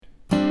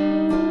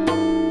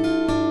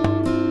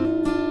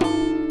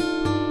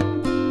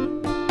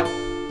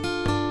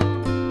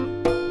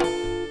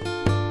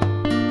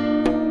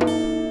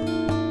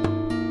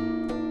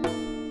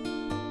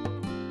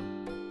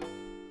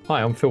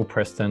Hi, I'm Phil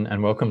Preston,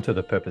 and welcome to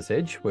The Purpose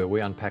Edge, where we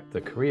unpack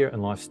the career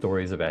and life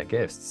stories of our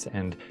guests.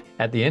 And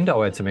at the end,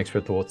 I'll add some extra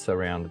thoughts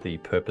around the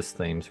purpose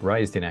themes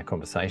raised in our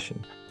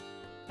conversation.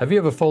 Have you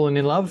ever fallen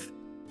in love?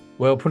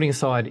 Well, putting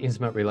aside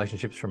intimate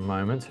relationships for a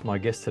moment, my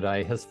guest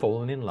today has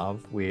fallen in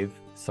love with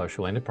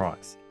social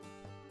enterprise.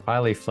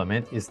 Kylie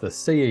Flament is the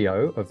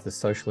CEO of the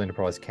Social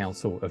Enterprise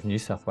Council of New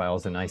South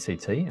Wales and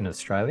ACT in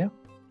Australia,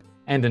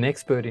 and an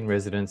expert in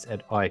residence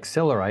at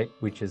iAccelerate,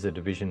 which is a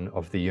division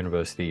of the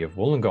University of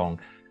Wollongong.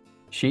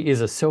 She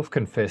is a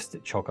self-confessed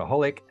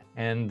chocoholic,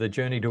 and the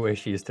journey to where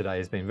she is today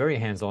has been very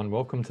hands-on.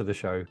 Welcome to the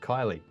show,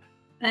 Kylie.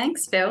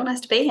 Thanks, Phil. Nice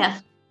to be here.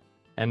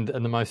 And the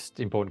most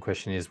important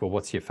question is, well,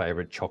 what's your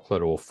favourite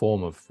chocolate or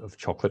form of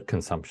chocolate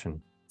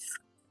consumption?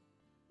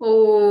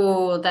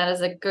 Oh, that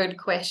is a good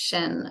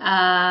question.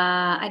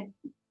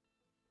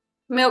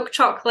 Milk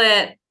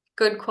chocolate,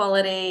 good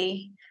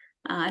quality.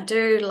 I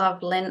do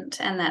love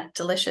Lindt and that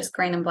delicious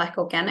green and black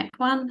organic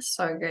one.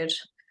 So good.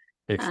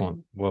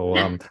 Excellent.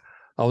 Well,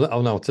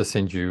 I'll know what to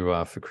send you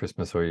for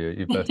Christmas or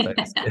your birthday.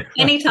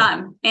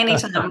 Anytime.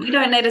 We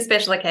don't need a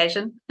special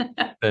occasion.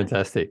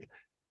 Fantastic.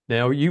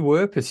 Now, you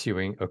were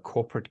pursuing a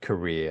corporate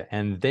career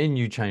and then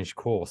you changed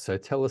course. So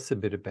tell us a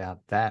bit about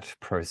that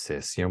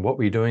process. What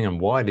were you doing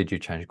and why did you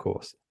change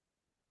course?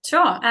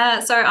 Sure.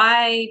 So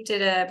I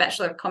did a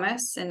Bachelor of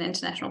Commerce in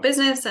International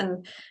Business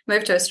and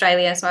moved to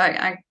Australia. So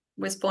I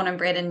was born and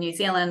bred in New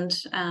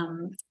Zealand,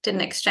 did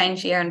an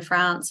exchange year in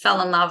France,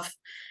 fell in love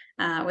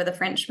with a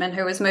Frenchman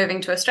who was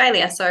moving to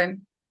Australia. So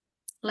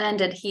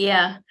landed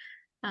here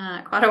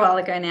quite a while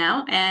ago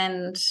now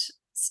and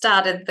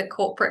started the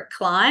corporate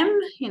climb,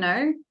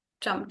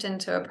 jumped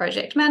into a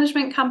project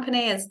management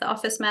company as the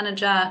office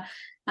manager,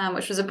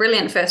 which was a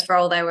brilliant first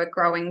role. They were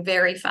growing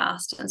very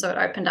fast. And so it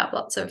opened up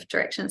lots of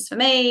directions for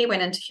me,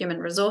 went into human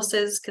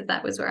resources because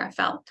that was where I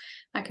felt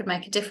I could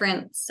make a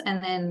difference.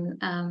 And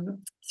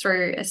then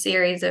through a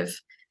series of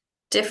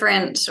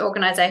different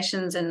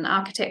organizations in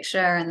architecture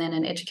and then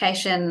in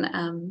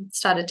education,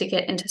 started to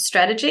get into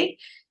strategy.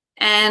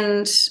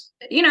 And,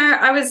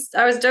 I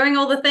was doing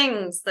all the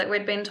things that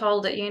we'd been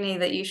told at uni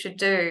that you should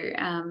do,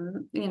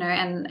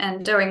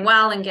 and doing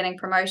well and getting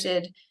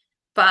promoted,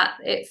 but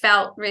it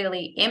felt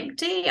really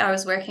empty. I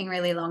was working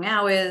really long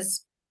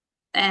hours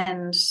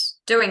and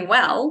doing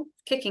well,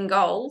 kicking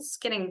goals,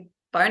 getting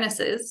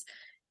bonuses,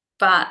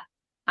 but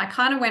I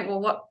kind of went,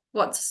 well,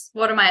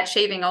 what am I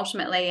achieving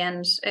ultimately?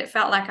 And it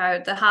felt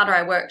like the harder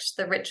I worked,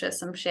 the richer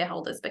some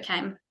shareholders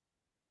became.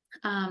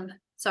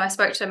 So I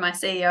spoke to my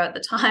CEO at the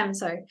time,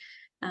 so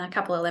a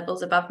couple of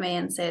levels above me,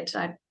 and said,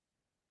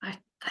 I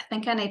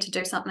think I need to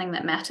do something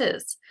that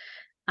matters.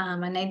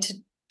 I need to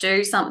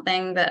do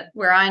something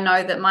where I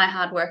know that my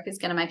hard work is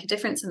going to make a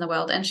difference in the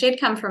world. And she'd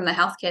come from the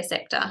healthcare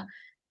sector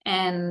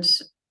and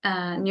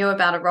knew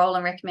about a role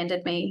and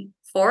recommended me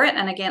for it.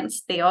 And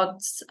against the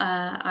odds,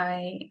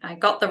 I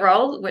got the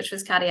role, which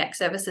was cardiac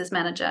services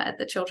manager at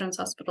the Children's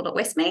Hospital at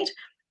Westmead.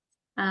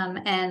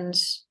 And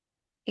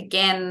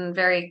again,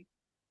 very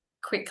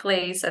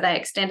quickly, so they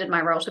extended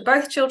my role to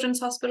both children's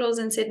hospitals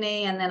in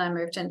Sydney. And then I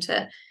moved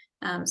into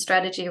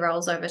strategy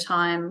roles over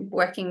time,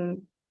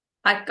 working,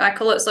 I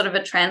call it sort of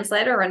a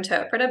translator or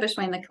interpreter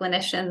between the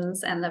clinicians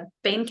and the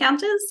bean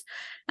counters.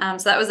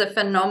 So that was a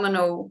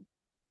phenomenal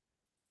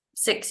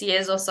 6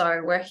 years or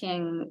so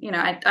working.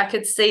 I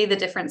could see the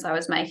difference I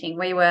was making.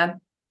 We were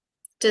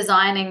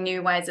designing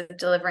new ways of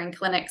delivering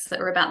clinics that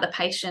were about the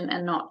patient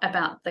and not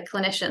about the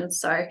clinicians.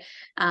 So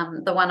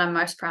the one I'm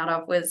most proud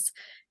of was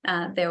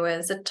there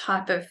was a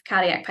type of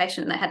cardiac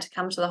patient that had to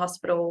come to the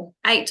hospital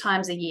 8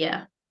 times a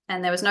year,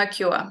 and there was no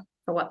cure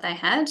for what they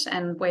had.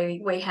 And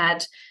we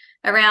had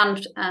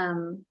around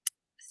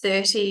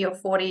 30 or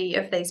 40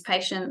 of these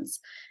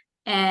patients,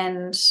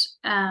 and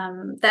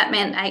that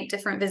meant 8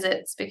 different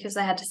visits because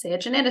they had to see a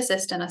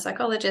geneticist and a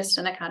psychologist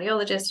and a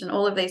cardiologist and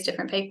all of these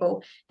different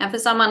people. And for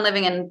someone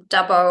living in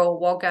Dubbo or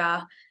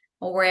Wagga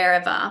or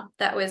wherever,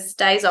 that was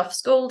days off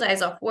school,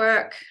 days off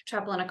work,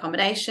 travel and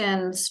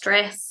accommodation,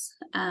 stress.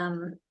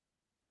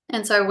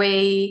 And so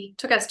we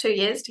took us 2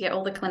 years to get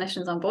all the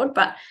clinicians on board,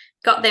 but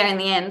got there in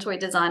the end. We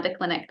designed a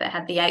clinic that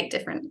had the 8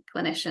 different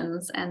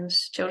clinicians, and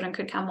children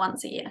could come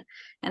once a year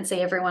and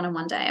see everyone in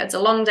one day. It's a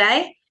long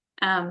day,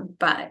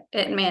 but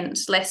it meant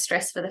less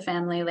stress for the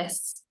family,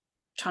 less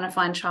trying to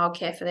find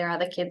childcare for their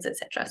other kids,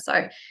 etc.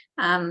 So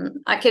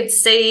I could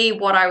see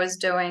what I was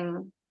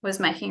doing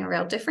was making a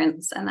real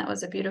difference, and that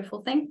was a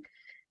beautiful thing.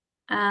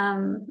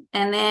 And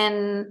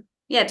then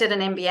did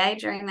an MBA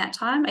during that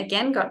time.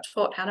 Again, got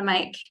taught how to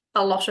make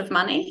a lot of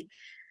money.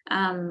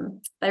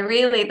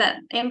 That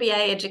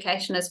MBA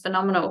education is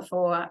phenomenal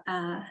for,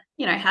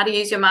 how to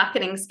use your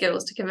marketing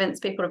skills to convince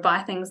people to buy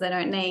things they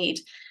don't need,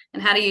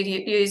 and how do you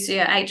use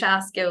your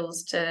HR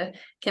skills to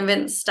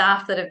convince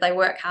staff that if they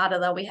work harder,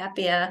 they'll be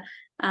happier.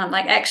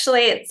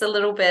 Actually, it's a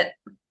little bit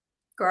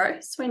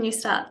gross when you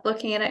start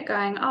looking at it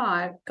going,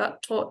 I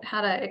got taught how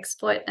to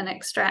exploit and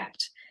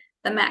extract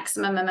the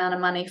maximum amount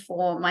of money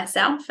for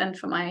myself and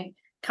for my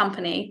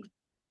company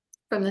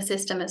from the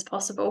system as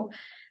possible.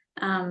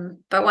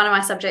 But one of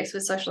my subjects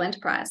was social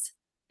enterprise,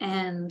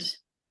 and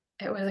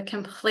it was a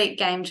complete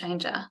game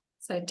changer.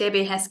 So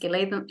Debbie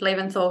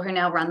Heskey-Leventhal, who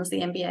now runs the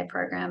MBA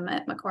program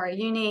at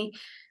Macquarie Uni,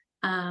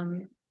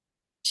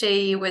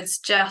 she was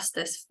just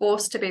this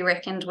force to be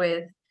reckoned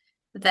with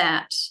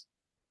that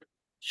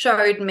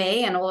showed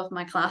me and all of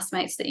my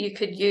classmates that you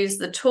could use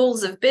the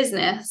tools of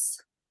business,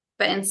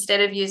 but instead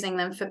of using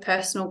them for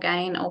personal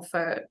gain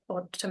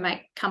or to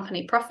make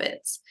company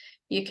profits,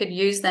 you could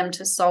use them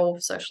to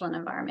solve social and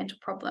environmental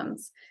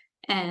problems.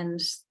 And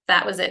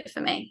that was it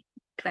for me.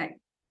 Like,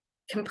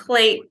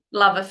 complete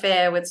love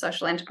affair with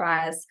social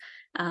enterprise,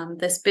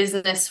 this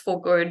business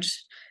for good,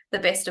 the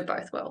best of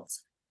both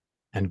worlds.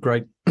 And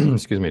great,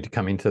 excuse me, to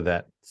come into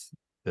that,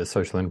 the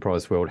social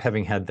enterprise world,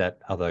 having had that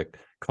other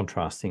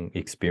contrasting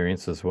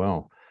experience as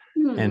well.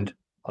 And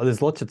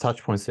there's lots of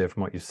touch points there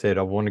from what you said.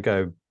 I want to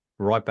go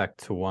right back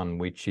to one,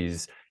 which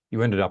is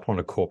you ended up on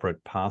a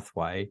corporate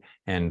pathway.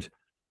 And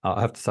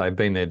I have to say, I've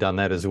been there, done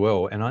that as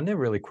well. And I never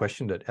really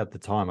questioned it at the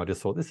time. I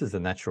just thought, this is a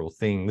natural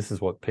thing. This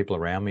is what people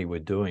around me were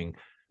doing.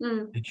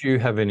 Did you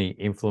have any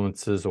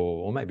influences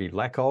or maybe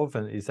lack of?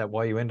 And is that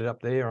why you ended up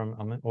there?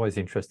 I'm always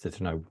interested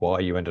to know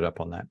why you ended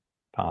up on that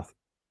path.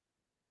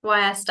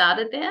 Why I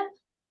started there?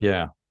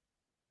 Yeah.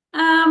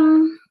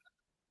 I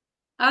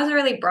was a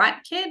really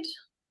bright kid.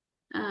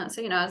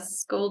 So, I was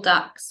school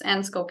dux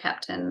and school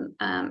captain.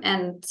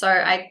 And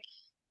so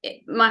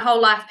my whole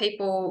life,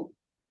 people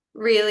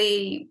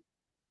really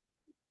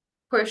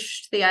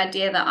pushed the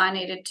idea that I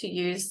needed to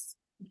use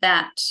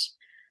that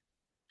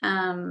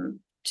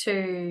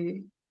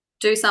to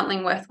do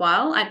something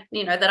worthwhile.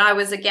 That I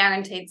was a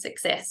guaranteed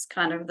success,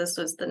 kind of, this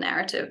was the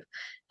narrative.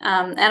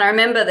 And I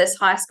remember this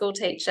high school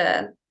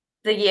teacher,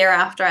 the year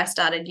after I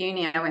started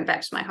uni, I went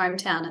back to my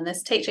hometown, and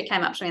this teacher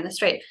came up to me in the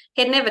street.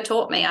 He'd never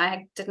taught me.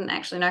 I didn't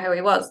actually know who he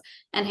was.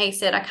 And he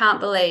said, "I can't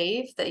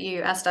believe that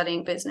you are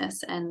studying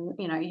business, and,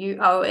 you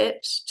owe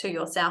it to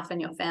yourself and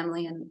your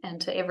family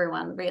and to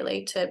everyone,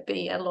 really, to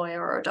be a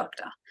lawyer or a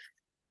doctor."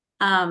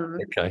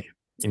 Okay.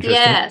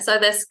 Interesting. Yeah, so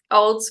this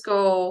old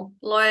school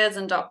lawyers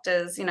and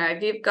doctors,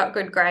 if you've got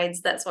good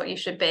grades, that's what you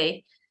should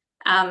be.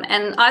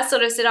 And I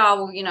sort of said,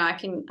 oh, well, I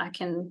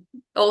can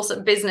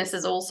also, business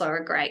is also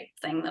a great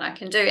thing that I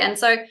can do. And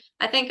so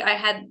I think I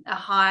had a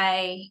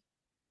high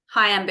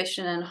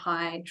ambition and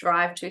high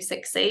drive to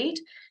succeed.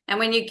 And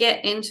when you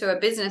get into a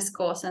business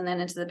course and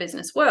then into the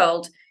business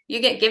world, you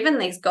get given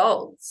these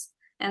goals.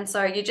 And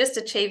so you just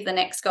achieve the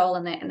next goal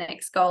and the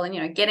next goal,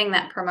 and, getting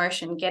that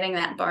promotion, getting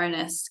that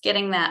bonus,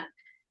 getting that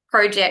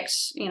project,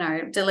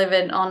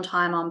 delivered on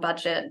time, on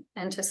budget,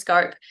 and to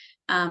scope.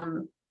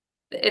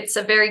 It's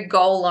a very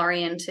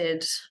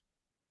goal-oriented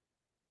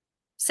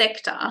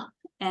sector,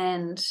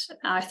 and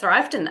I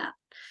thrived in that.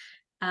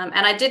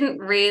 And I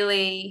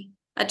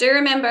do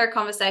remember a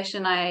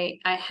conversation I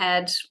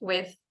had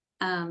with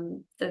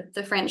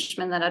the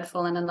Frenchman that I'd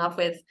fallen in love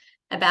with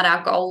about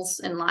our goals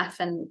in life,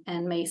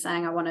 and me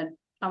saying I want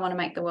to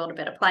make the world a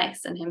better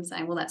place, and him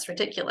saying, well, that's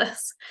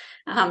ridiculous.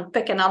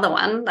 Pick another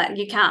one. Like,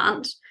 you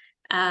can't.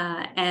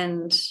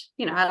 And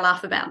I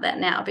laugh about that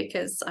now,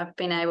 because I've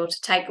been able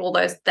to take all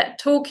that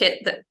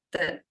toolkit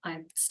that I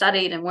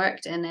studied and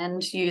worked in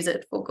and use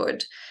it for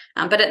good.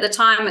 But at the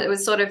time, it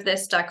was sort of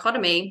this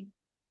dichotomy.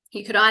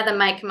 You could either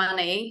make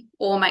money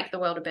or make the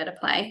world a better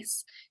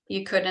place.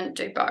 You couldn't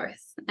do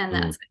both. And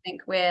that's, I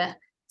think, where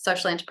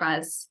social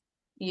enterprise,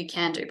 you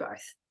can do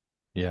both.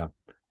 Yeah.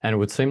 And it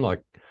would seem like,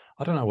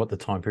 I don't know what the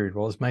time period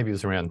was, maybe it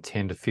was around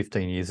 10 to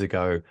 15 years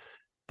ago,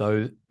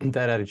 though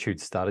that attitude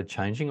started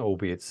changing,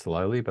 albeit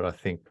slowly, but I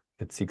think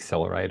it's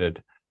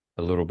accelerated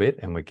a little bit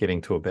and we're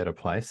getting to a better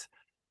place.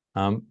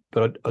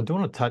 But I do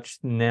want to touch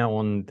now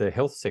on the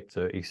health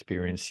sector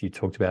experience you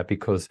talked about,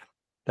 because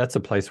that's a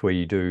place where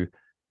you do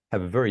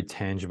have a very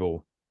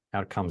tangible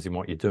outcomes in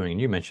what you're doing.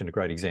 And you mentioned a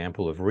great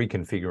example of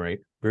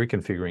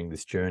reconfiguring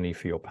this journey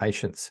for your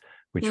patients,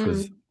 which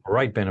was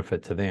great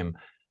benefit to them.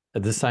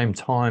 At the same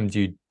time,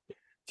 do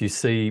you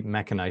see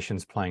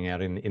machinations playing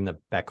out in the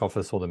back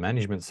office or the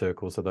management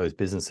circles of those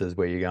businesses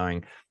where you're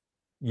going,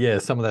 yeah,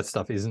 some of that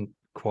stuff isn't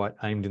quite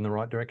aimed in the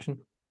right direction?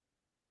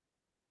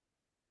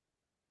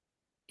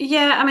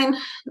 Yeah, I mean,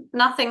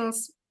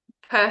 nothing's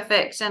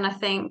perfect. And I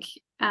think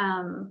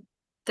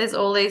there's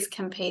all these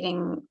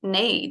competing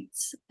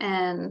needs.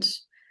 And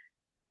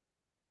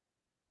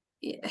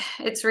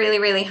it's really,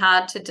 really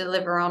hard to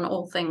deliver on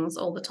all things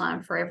all the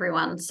time for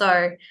everyone.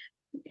 So,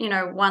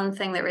 one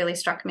thing that really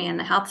struck me in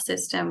the health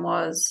system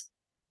was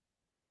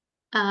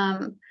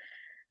the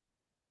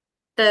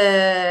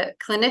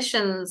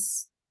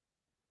clinicians.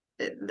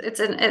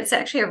 It's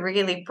actually a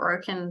really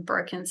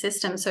broken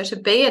system. So to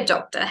be a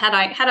doctor, had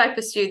I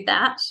pursued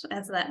that,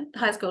 as that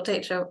high school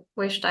teacher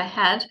wished I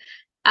had,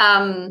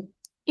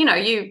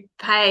 you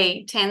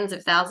pay tens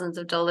of thousands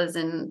of dollars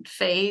in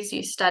fees.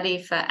 You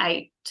study for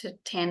 8 to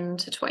 10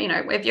 to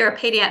 12. If you're a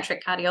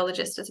pediatric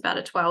cardiologist, it's about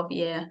a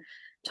 12-year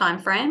time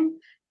frame.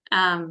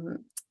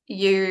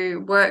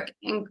 You work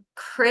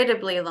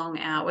incredibly long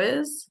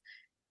hours,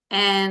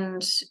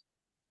 and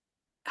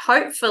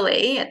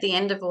hopefully at the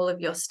end of all of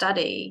your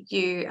study,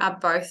 you are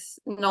both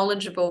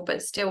knowledgeable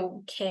but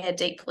still care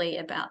deeply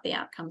about the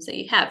outcomes that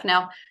you have.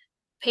 Now,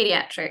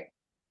 pediatric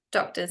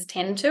doctors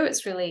tend to.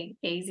 It's really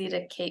easy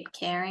to keep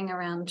caring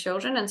around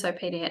children, and so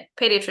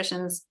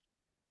pediatricians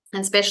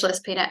and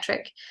specialist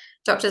pediatric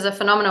doctors are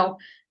phenomenal.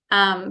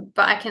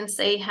 But I can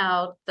see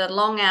how the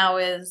long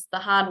hours, the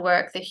hard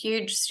work, the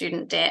huge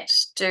student debt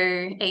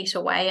do eat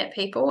away at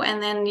people.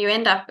 And then you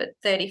end up at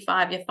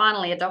 35, you're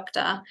finally a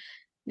doctor.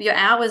 Your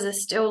hours are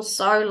still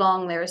so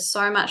long. There is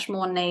so much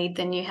more need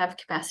than you have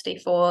capacity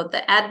for.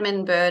 The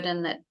admin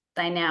burden that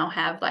they now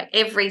have, like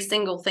every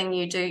single thing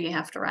you do, you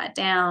have to write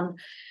down.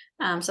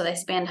 So they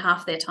spend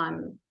half their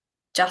time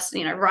just,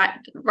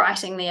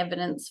 writing the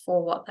evidence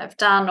for what they've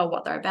done or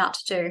what they're about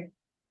to do.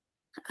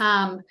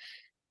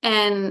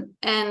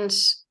 And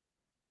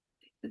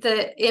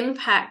the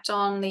impact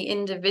on the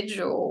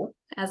individual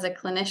as a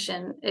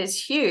clinician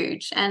is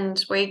huge,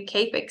 and we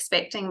keep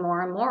expecting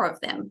more and more of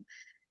them.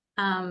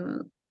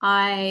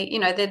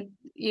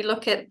 You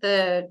look at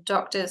the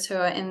doctors who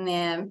are in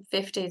their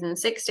 50s and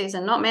 60s,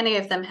 and not many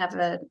of them have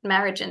a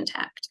marriage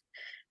intact.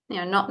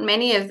 Not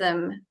many of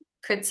them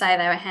could say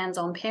they were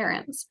hands-on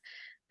parents.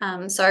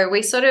 So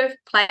we sort of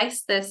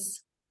place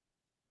this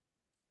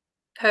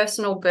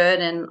personal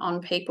burden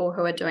on people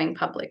who are doing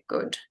public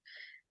good.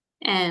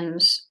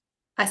 And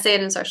I see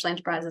it in social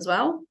enterprise as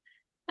well.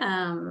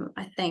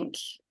 I think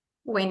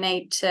we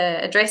need to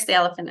address the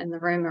elephant in the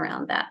room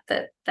around that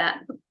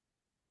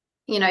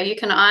you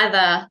can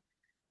either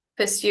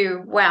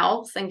pursue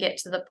wealth and get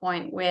to the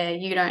point where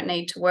you don't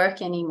need to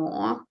work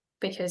anymore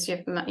because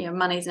your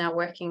money's now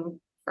working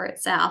for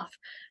itself,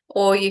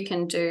 or you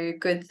can do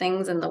good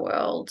things in the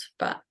world.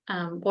 But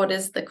what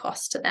is the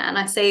cost to that? And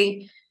I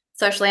see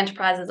social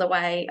enterprise as a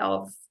way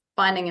of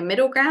finding a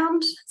middle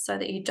ground so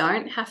that you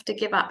don't have to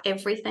give up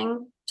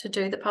everything to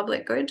do the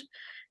public good.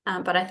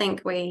 But I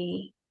think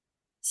we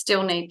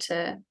still need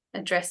to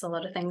address a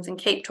lot of things and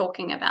keep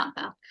talking about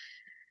that.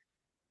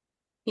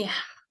 Yeah.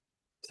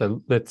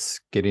 So let's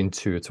get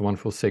into, it's a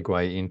wonderful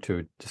segue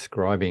into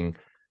describing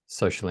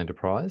social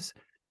enterprise,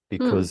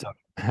 because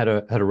I had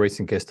a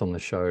recent guest on the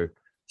show,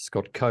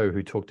 Scott Coe,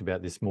 who talked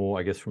about this more,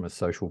 I guess, from a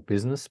social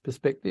business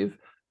perspective.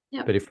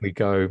 Yep. But if we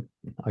go,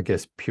 I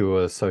guess,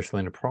 pure social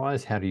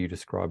enterprise, how do you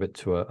describe it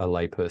to a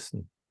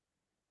layperson?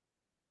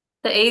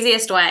 The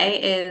easiest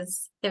way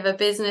is if a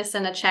business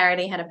and a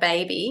charity had a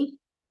baby,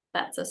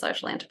 that's a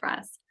social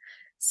enterprise.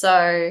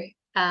 So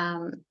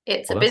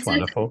it's a business.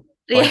 Wonderful.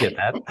 I get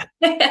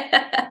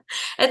that.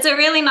 It's a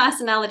really nice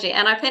analogy.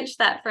 And I pinched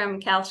that from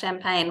Cal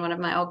Champagne, one of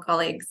my old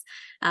colleagues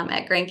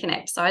at Green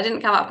Connect. So I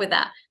didn't come up with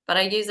that, but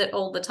I use it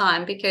all the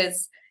time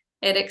because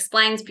it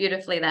explains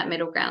beautifully that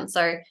middle ground.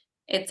 So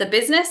it's a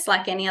business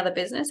like any other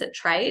business. It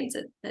trades,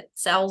 it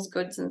sells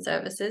goods and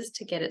services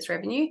to get its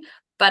revenue,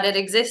 but it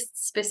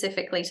exists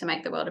specifically to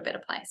make the world a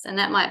better place. And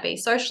that might be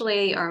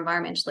socially or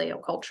environmentally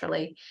or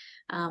culturally,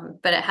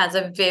 but it has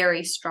a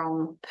very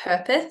strong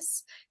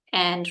purpose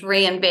and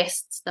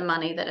reinvests the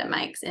money that it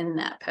makes in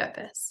that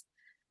purpose.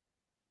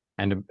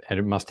 And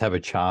it must have a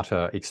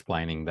charter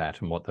explaining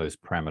that and what those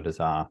parameters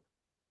are.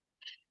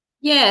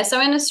 Yeah, so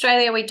in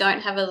Australia, we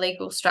don't have a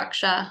legal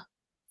structure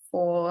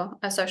for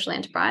a social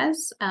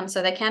enterprise.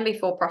 So they can be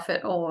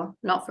for-profit or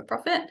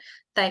not-for-profit.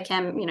 They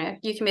can,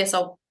 you can be a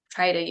sole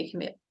trader, you can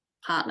be a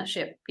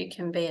partnership, you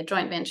can be a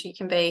joint venture, you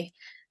can be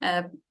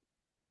an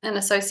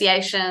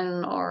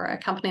association or a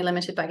company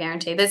limited by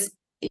guarantee.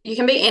 You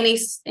can be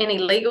any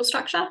legal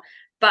structure,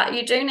 but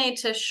you do need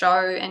to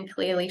show and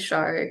clearly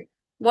show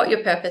what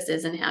your purpose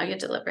is and how you're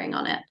delivering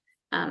on it.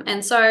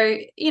 And so,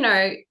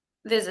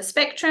 there's a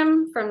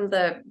spectrum from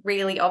the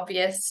really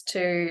obvious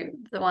to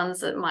the ones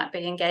that might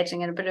be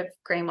engaging in a bit of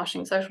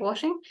greenwashing, social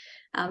washing.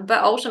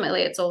 But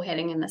ultimately, it's all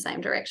heading in the same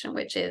direction,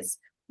 which is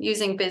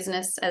using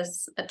business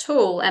as a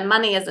tool and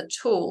money as a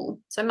tool.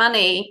 So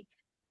money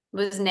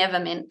was never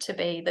meant to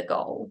be the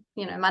goal.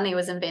 Money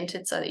was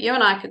invented so that you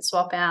and I could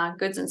swap our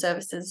goods and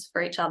services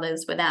for each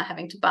other's without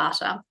having to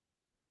barter.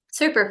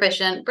 Super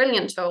efficient,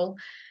 brilliant tool.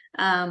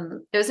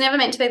 It was never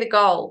meant to be the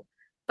goal.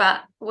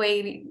 But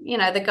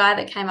the guy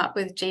that came up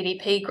with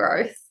GDP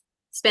growth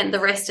spent the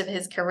rest of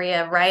his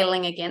career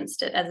railing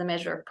against it as a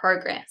measure of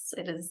progress.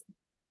 It is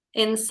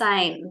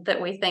insane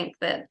that we think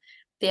that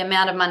the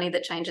amount of money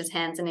that changes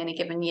hands in any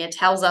given year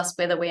tells us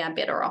whether we are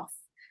better off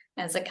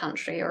as a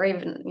country or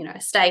even,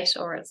 a state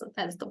or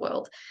as the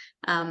world.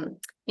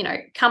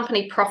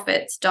 Company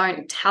profits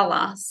don't tell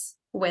us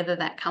whether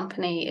that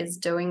company is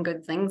doing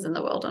good things in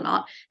the world or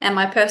not. And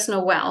my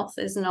personal wealth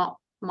is not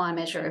my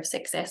measure of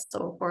success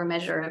or a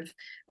measure of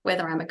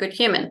whether I'm a good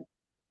human.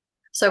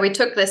 So we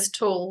took this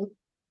tool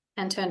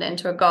and turned it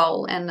into a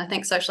goal. And I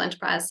think social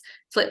enterprise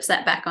flips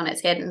that back on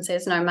its head and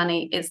says, no,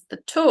 money is the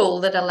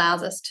tool that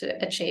allows us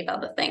to achieve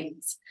other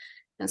things.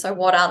 And so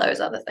what are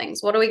those other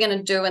things? What are we going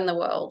to do in the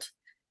world?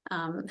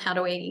 How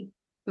do we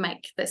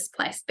make this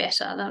place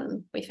better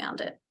than we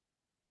found it?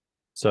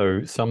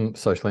 So some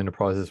social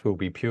enterprises will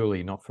be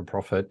purely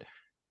not-for-profit.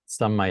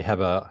 Some may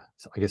have a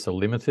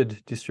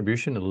limited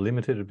distribution, a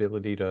limited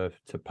ability to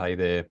pay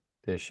their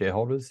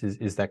shareholders.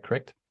 Is that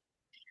correct?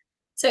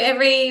 So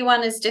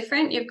everyone is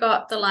different. You've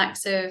got the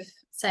likes of,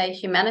 say,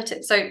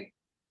 humanity. So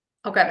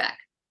I'll go back.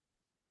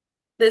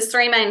 there's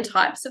three main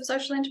types of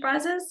social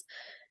enterprises.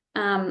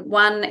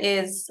 One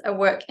is a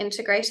work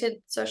integrated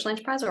social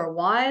enterprise, or a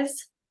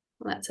WISE.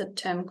 That's a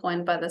term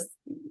coined by this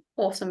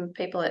awesome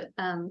people at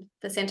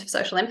the Centre for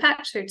Social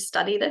Impact who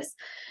study this.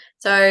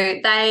 So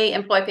they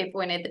employ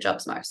people who need the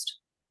jobs most.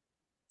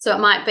 So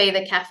it might be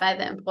the cafe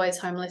that employs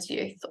homeless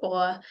youth,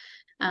 or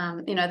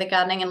the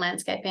gardening and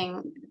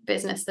landscaping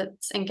business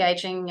that's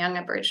engaging young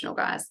Aboriginal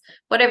guys,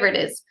 whatever it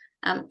is.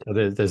 So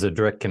there's a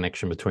direct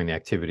connection between the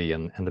activity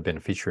and the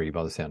beneficiary,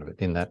 by the sound of it,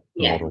 in that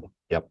model.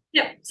 Yep.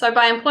 So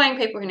by employing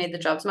people who need the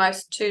jobs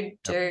most to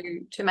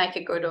make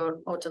a good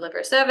or deliver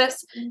a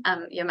service,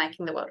 you're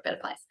making the world a better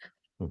place.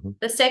 Mm-hmm.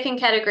 The second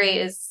category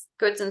is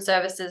goods and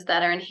services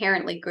that are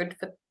inherently good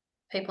for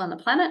people on the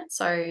planet.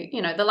 So,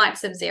 the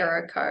likes of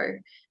Zero Co,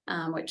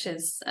 which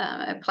is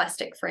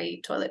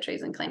plastic-free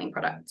toiletries and cleaning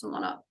products and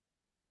whatnot.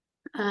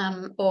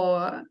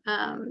 The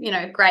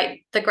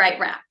Great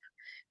Wrap,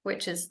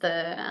 which is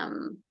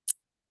the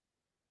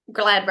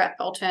Glad Wrap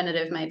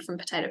alternative made from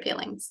potato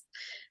peelings.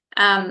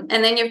 And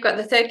then you've got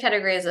the third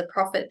category as a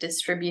profit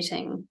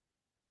distributing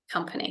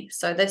company.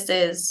 So this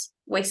is,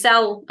 we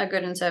sell a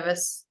good and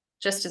service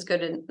just as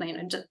good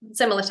and, just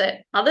similar to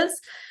others,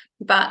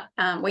 but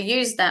we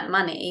use that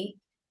money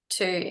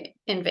to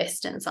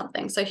invest in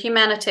something. So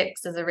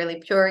Humanitix is a really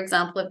pure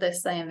example of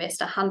this. They invest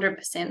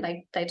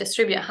 100%, they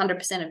distribute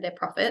 100% of their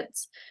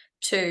profits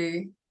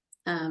to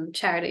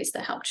charities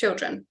that help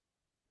children.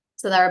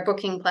 So they're a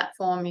booking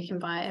platform. You can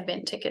buy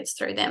event tickets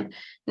through them.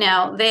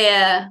 Now,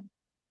 their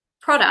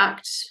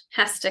product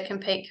has to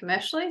compete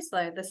commercially.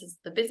 So this is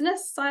the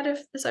business side of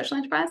the social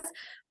enterprise,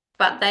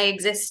 but they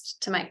exist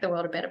to make the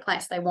world a better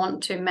place. They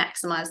want to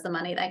maximize the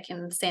money they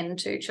can send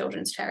to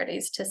children's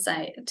charities to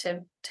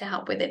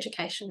help with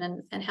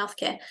education and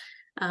healthcare.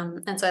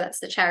 And so that's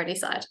the charity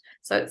side.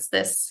 So it's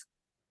this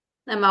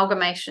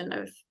amalgamation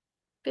of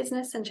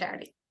business and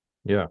charity.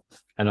 Yeah.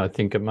 And I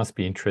think it must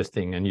be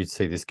interesting, and you'd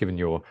see this given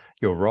your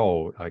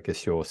role, I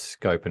guess your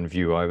scope and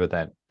view over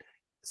that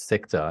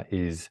sector,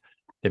 is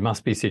there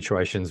must be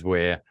situations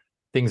where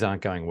things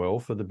aren't going well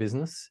for the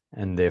business,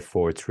 and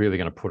therefore it's really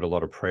going to put a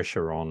lot of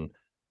pressure on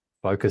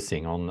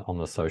focusing on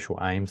the social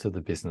aims of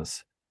the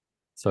business.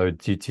 So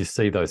do you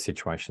see those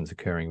situations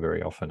occurring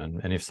very often?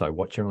 And if so,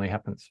 what generally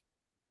happens?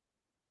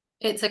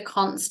 It's a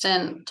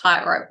constant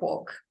tightrope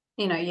walk.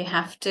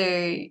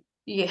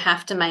 You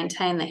have to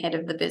maintain the head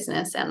of the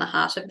business and the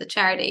heart of the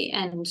charity.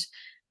 And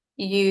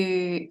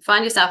you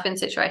find yourself in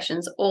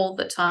situations all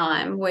the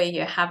time where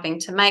you're having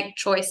to make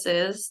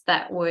choices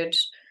that would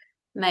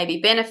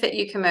maybe benefit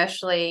you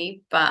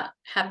commercially, but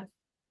have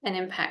an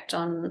impact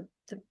on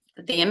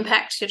the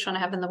impact you're trying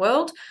to have in the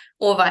world,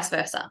 or vice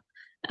versa.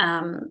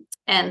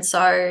 And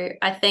so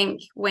I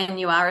think when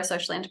you are a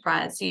social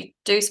enterprise, you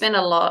do spend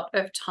a lot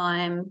of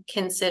time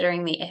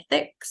considering the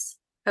ethics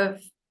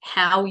of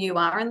how you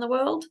are in the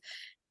world.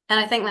 And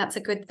I think that's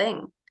a good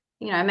thing.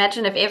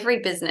 Imagine if every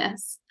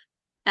business,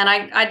 and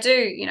I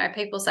do,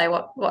 people say,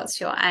 what's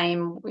your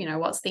aim?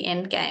 What's the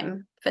end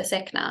game for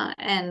Secna?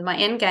 And my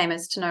end game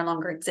is to no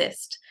longer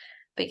exist,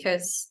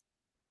 because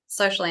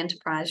social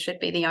enterprise should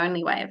be the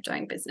only way of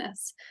doing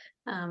business.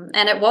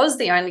 And it was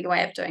the only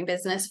way of doing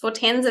business for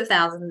tens of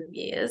thousands of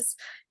years.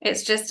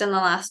 It's just in the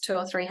last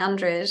 200 or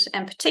 300,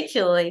 and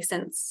particularly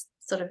since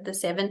sort of the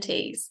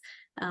 70s,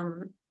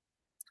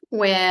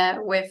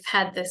 where we've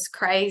had this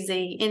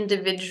crazy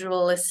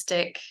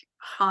individualistic,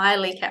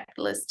 highly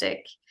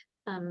capitalistic,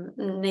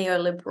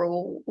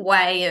 neoliberal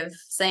way of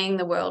seeing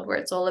the world, where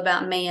it's all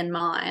about me and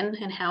mine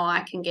and how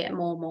I can get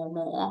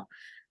more.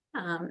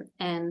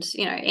 And,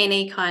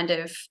 any kind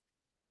of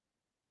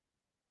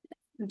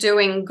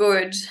doing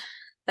good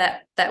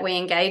that we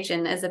engage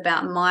in is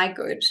about my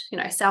good.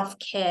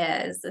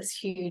 Self-care is this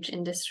huge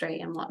industry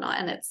and whatnot,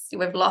 and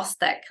we've lost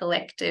that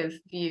collective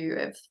view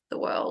of the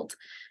world.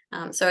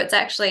 So it's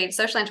actually,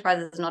 social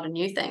enterprise is not a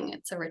new thing.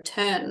 It's a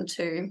return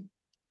to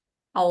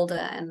older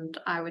and,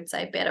 I would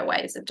say, better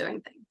ways of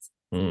doing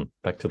things.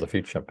 Back to the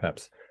future,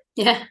 perhaps.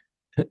 Yeah.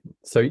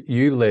 So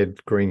you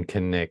led Green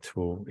Connect.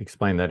 We'll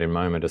explain that in a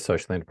moment, a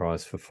social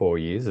enterprise, for 4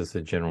 years as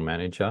the general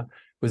manager.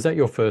 Was that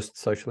your first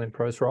social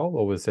enterprise role,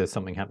 or was there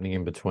something happening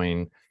in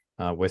between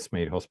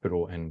Westmead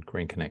Hospital and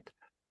Green Connect?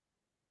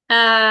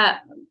 I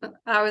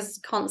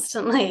was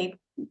constantly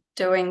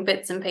doing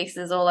bits and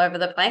pieces all over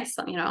the place,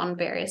 on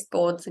various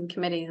boards and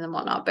committees and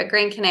whatnot. But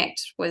Green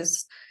Connect, when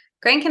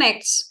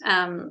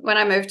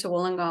I moved to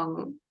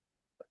Wollongong,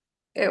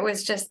 it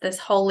was just this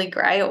holy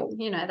grail.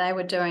 They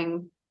were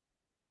doing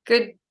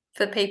good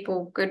for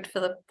people, good for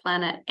the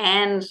planet,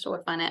 and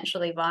were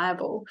financially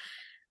viable.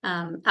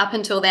 Up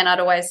until then, I'd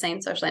always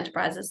seen social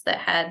enterprises that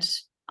had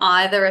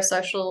either a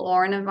social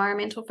or an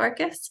environmental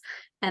focus,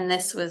 and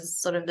this was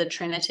sort of the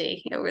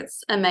trinity. It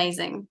was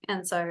amazing.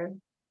 And so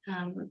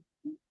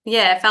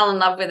I fell in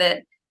love with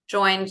it,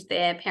 joined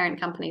their parent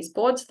company's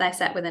board. So they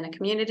sat within a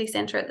community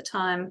centre at the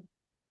time,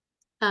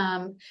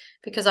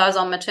 because I was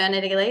on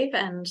maternity leave,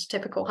 and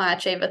typical high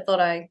achiever thought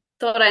I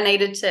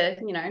needed to,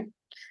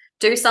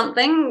 do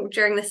something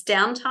during this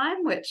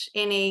downtime, which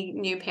any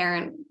new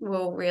parent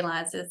will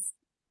realise is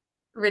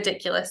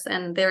ridiculous,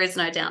 and there is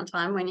no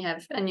downtime when you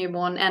have a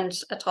newborn and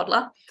a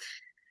toddler.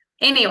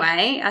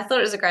 Anyway, I thought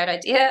it was a great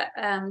idea,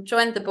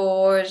 joined the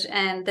board,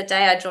 and the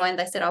day I joined,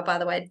 they said, oh, by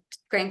the way,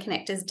 Green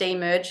Connect is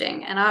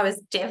demerging. And I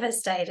was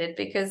devastated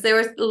because there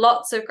were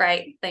lots of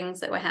great things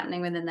that were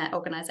happening within that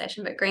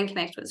organisation, but Green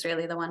Connect was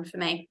really the one for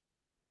me.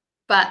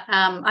 But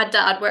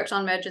I'd worked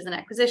on mergers and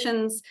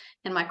acquisitions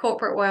in my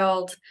corporate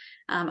world.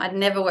 I'd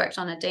never worked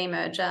on a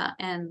demerger.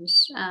 And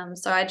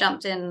so I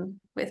jumped in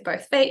with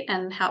both feet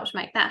and helped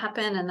make that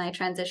happen. And they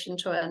transitioned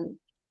to a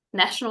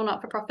national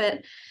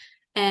not-for-profit.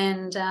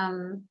 And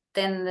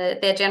then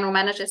their general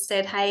manager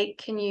said, hey,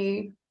 can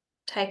you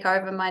take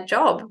over my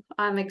job?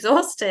 I'm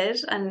exhausted.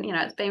 And,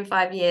 it's been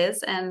 5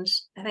 years and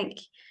I think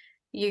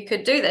you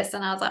could do this.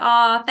 And I was like,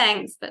 oh,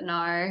 thanks. But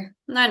no,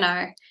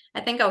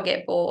 I think I'll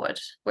get bored,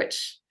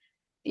 which,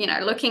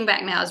 looking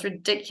back now is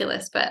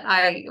ridiculous. But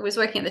I was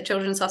working at the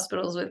children's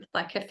hospitals with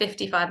like a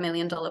 $55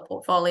 million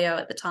portfolio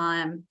at the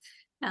time,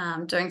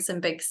 doing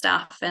some big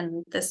stuff.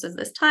 And this was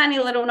this tiny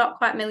little, not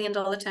quite $1 million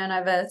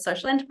turnover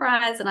social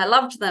enterprise. And I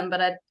loved them, but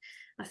I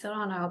thought,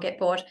 oh no, I'll get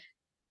bored.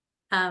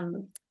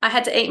 I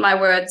had to eat my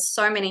words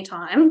so many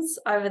times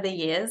over the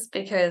years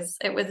because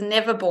it was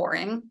never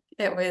boring.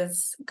 It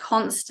was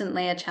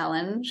constantly a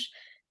challenge.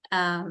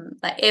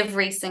 Like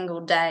every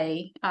single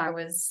day I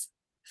was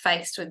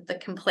faced with the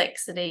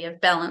complexity of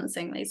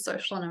balancing these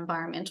social and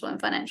environmental and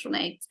financial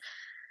needs.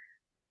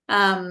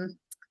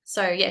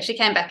 So yeah, she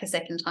came back a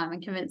second time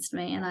and convinced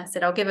me, and I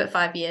said, I'll give it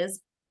 5 years.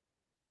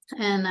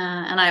 And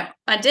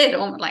I did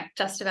like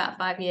just about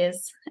 5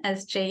 years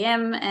as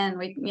GM, and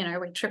we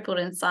tripled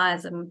in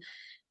size, and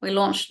we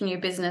launched new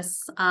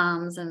business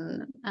arms,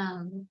 and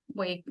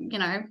we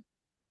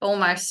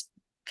almost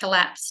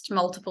collapsed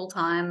multiple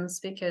times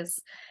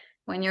because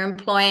when you're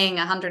employing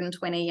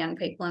 120 young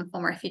people and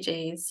former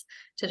refugees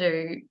to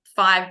do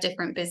 5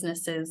 different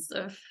businesses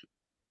of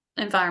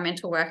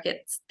environmental work,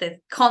 there's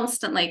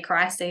constantly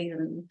crises,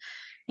 and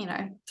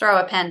throw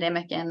a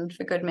pandemic in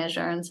for good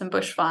measure, and some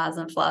bushfires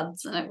and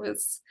floods, and it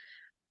was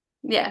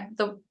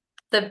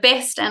the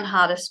best and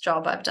hardest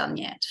job I've done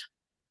yet.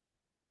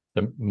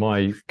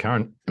 My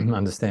current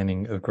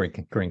understanding of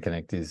Green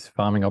Connect is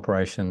farming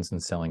operations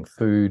and selling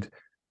food,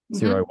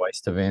 zero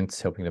waste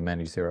events, helping to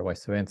manage zero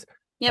waste events,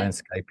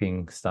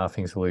 landscaping,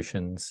 staffing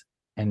solutions,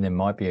 and there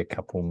might be a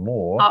couple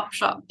more. Op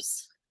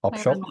shops.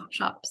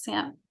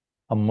 Yeah.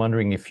 I'm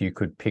wondering if you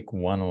could pick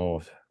one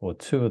or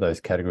two of those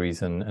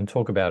categories and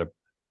talk about it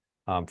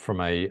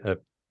from a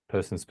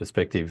person's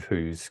perspective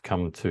who's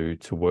come to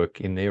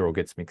work in there or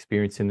get some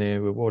experience in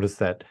there. What does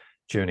that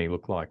journey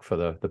look like for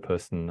the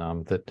person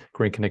that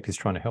Green Connect is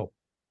trying to help?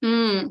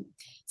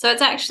 So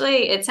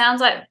it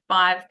sounds like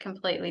 5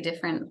 completely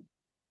different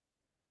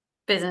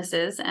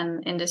businesses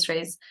and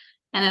industries,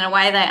 and in a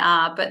way they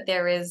are, but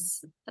there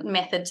is a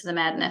method to the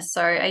madness.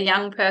 So a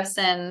young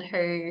person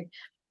who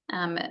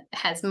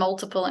has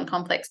multiple and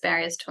complex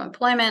barriers to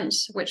employment,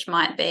 which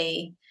might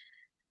be,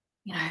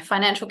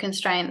 financial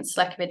constraints,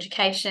 lack of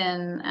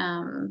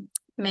education,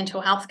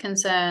 mental health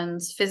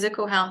concerns,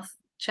 physical health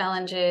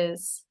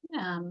challenges,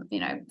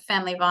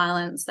 family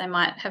violence. They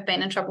might have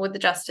been in trouble with the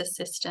justice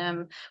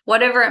system.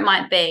 Whatever it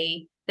might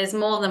be, there's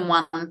more than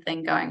one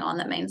thing going on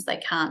that means they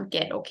can't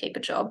get or keep a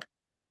job.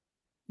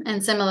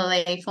 And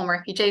similarly, former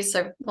refugees.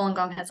 So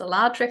Wollongong has a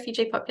large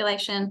refugee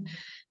population.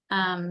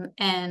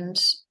 And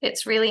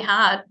it's really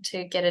hard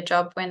to get a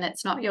job when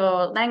it's not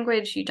your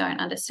language. You don't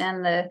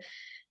understand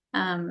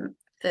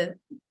the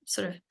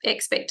sort of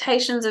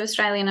expectations of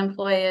Australian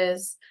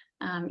employers.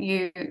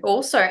 You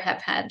also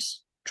have had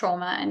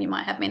trauma, and you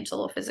might have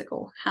mental or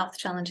physical health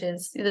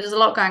challenges. There's a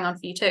lot going on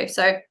for you too.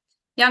 So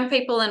young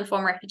people and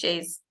former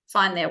refugees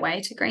find their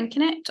way to Green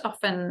Connect,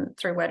 often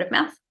through word of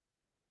mouth.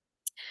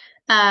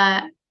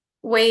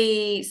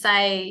 We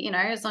say,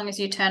 as long as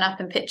you turn up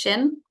and pitch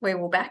in, we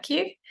will back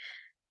you.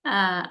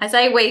 I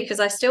say we because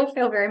I still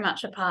feel very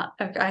much a part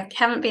of, I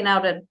haven't been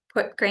able to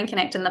put Green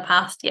Connect in the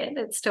past yet.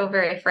 It's still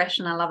very fresh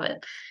and I love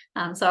it.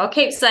 So I'll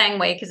keep saying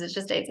we because it's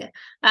just easier.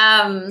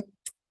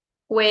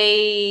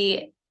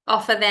 We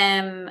offer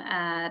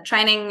them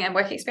training and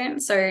work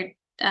experience. So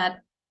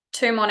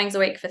 2 mornings a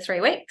week for 3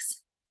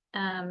 weeks.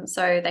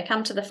 So they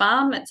come to the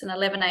farm. It's an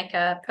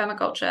 11-acre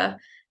permaculture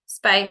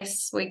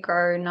space. We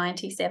grow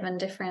 97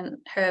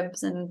 different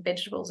herbs and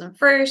vegetables and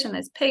fruit, and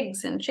there's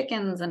pigs and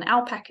chickens and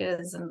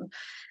alpacas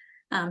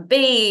and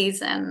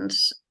bees and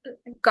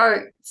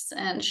goats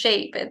and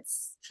sheep.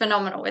 It's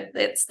phenomenal.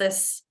 It's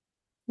this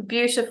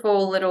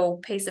beautiful little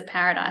piece of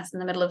paradise in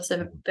the middle of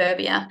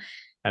suburbia.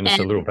 And it's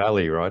a little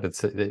valley, right?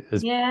 It's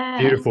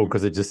beautiful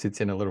because it just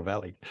sits in a little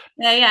valley.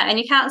 Yeah. And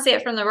you can't see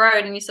it from the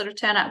road, and you sort of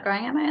turn up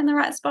going, am I in the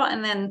right spot?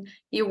 And then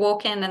you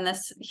walk in and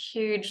this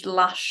huge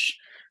lush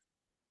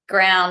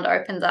ground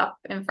opens up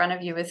in front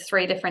of you with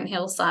 3 different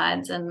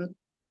hillsides, and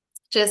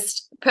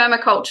just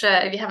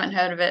permaculture. If you haven't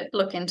heard of it,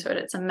 look into it.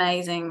 It's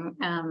amazing.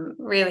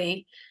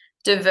 Really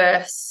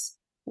diverse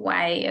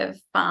way of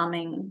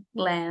farming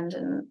land,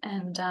 and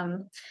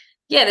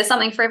there's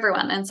something for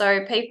everyone. And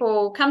so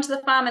people come to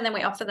the farm, and then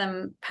we offer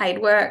them paid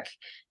work.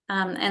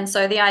 And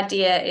so the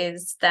idea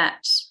is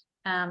that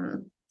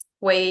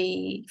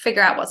we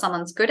figure out what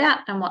someone's good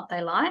at and what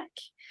they like.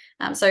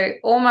 So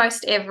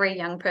almost every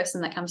young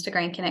person that comes to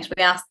Green Connect,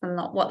 we ask them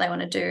what they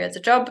want to do as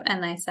a job,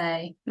 and they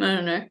say,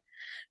 no.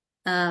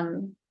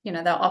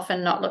 They'll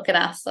often not look at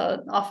us,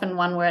 or often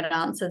one-word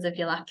answers if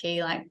you're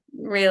lucky, like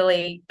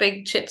really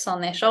big chips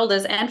on their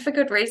shoulders, and for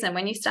good reason.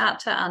 When you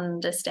start to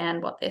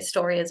understand what their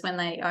story is when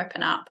they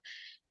open up,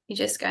 you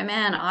just go,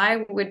 man,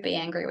 I would be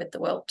angry with the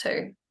world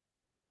too.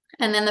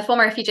 And then the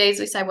former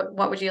refugees, we say,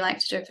 what would you like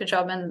to do for a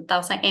job? And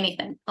they'll say,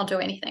 anything, I'll do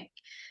anything.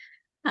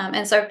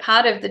 And so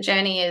part of the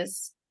journey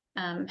is,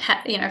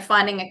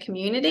 finding a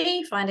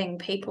community, finding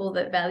people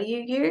that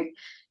value you.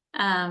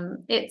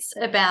 It's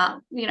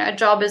about, a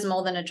job is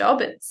more than a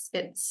job.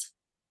 It's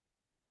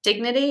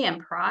dignity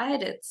and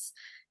pride. It's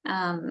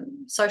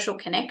social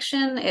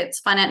connection. It's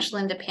financial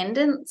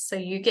independence. So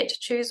you get to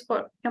choose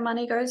what your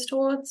money goes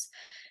towards.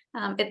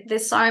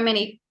 There's so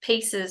many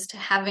pieces to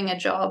having a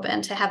job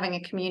and to having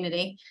a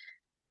community.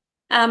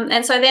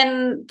 And so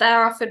then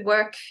they're offered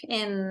work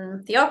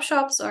in the op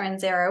shops or in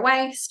zero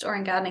waste or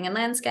in gardening and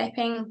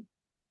landscaping.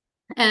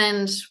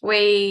 And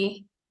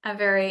we are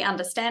very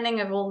understanding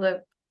of all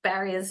the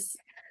barriers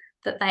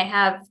that they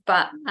have,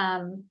 but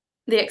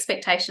the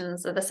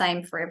expectations are the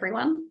same for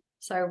everyone.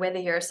 So whether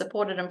you're a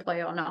supported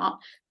employee or not,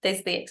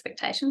 there's the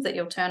expectations that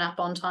you'll turn up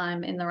on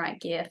time in the right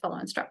gear, follow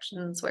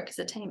instructions, work as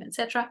a team,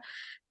 etc.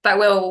 But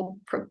we'll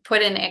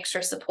put in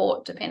extra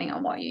support depending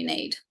on what you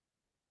need.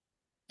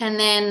 And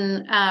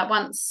then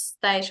once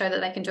they show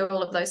that they can do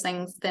all of those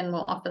things, then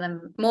we'll offer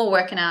them more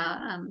work in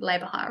our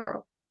labour hire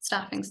or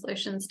staffing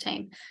solutions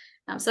team.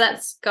 So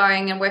that's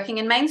going and working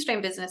in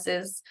mainstream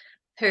businesses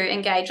who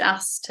engage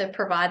us to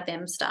provide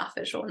them staff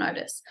at short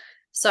notice.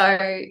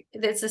 So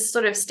there's this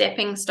sort of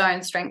stepping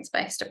stone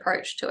strengths-based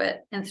approach to it.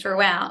 And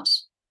throughout,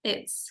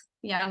 it's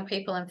young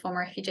people and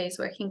former refugees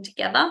working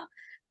together,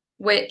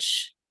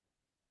 which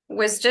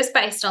was just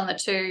based on the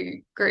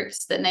two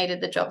groups that needed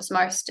the jobs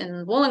most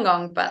in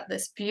Wollongong. But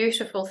this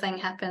beautiful thing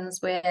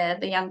happens where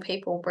the young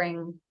people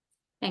bring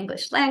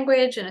English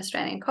language and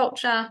Australian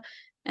culture,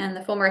 and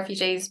the former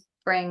refugees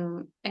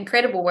bring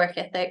incredible work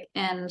ethic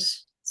and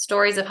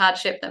stories of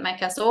hardship that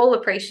make us all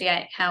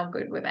appreciate how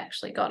good we've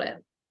actually got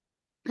it.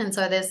 And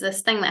so there's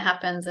this thing that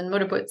happens, and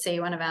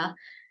Mudabutsi, one of our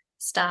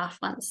staff,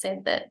 once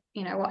said that,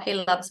 what he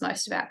loves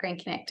most about Green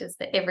Connect is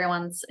that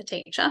everyone's a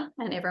teacher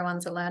and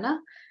everyone's a learner.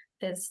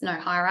 There's no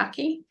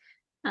hierarchy.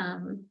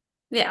 I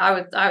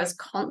was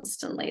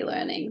constantly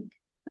learning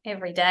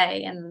every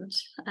day. And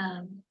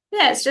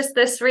it's just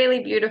this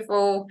really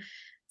beautiful,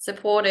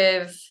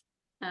 supportive,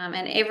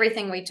 and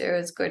everything we do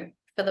is good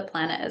for the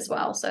planet as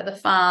well. So the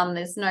farm,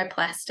 there's no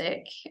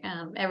plastic.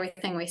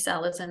 Everything we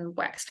sell is in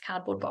waxed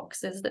cardboard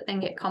boxes that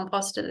then get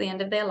composted at the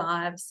end of their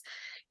lives.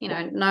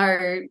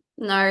 No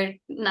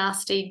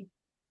nasty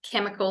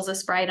chemicals are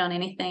sprayed on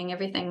anything.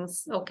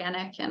 Everything's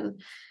organic.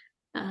 And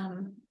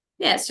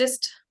it's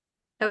just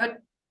a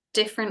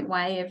different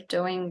way of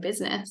doing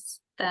business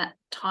that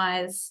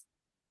ties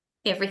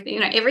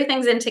everything.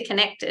 Everything's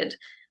interconnected,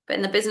 but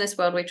in the business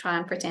world, we try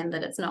and pretend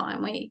that it's not,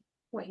 and we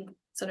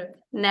sort of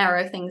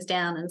narrow things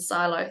down and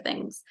silo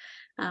things.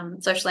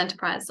 Social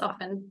enterprise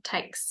often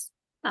takes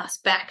us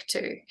back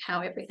to how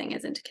everything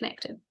is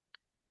interconnected.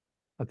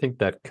 I think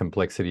that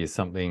complexity is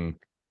something,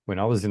 when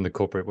I was in the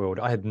corporate world,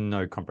 I had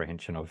no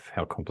comprehension of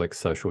how complex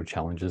social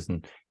challenges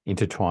and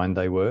intertwined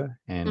they were.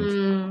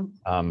 And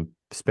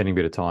spending a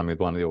bit of time with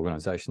one of the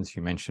organizations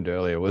you mentioned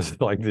earlier was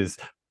like this,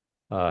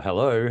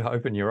 hello,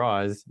 open your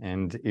eyes.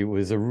 And it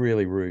was a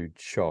really rude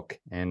shock.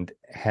 And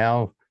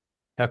how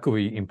could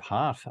we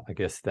impart, I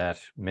guess, that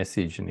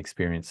message and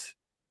experience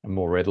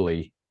more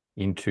readily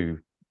into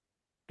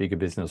bigger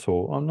business?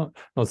 Or I'm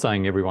not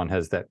saying everyone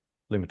has that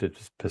limited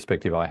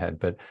perspective I had,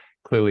 but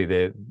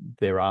clearly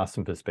there are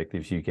some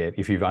perspectives you get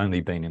if you've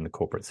only been in the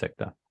corporate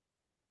sector.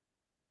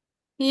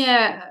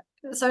 Yeah,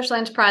 social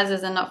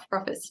enterprises and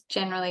not-for-profits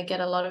generally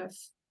get a lot of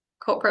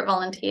corporate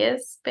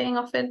volunteers being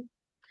offered,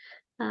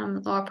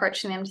 or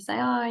approaching them to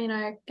say,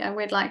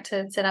 we'd like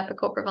to set up a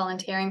corporate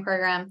volunteering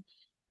program.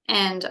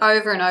 And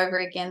over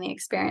again, the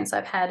experience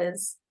I've had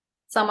is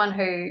someone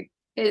who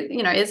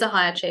is a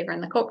high achiever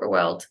in the corporate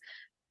world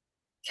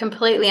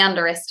completely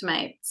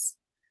underestimates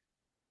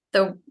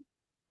the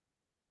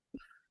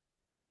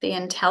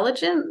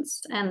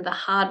intelligence and the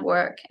hard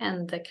work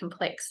and the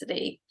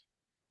complexity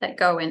that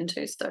go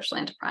into social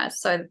enterprise.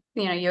 So,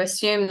 you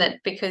assume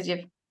that because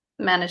you've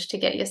managed to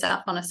get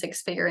yourself on a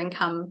six-figure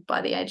income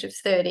by the age of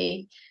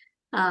 30,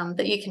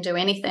 that you can do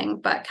anything,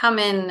 but come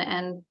in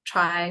and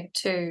try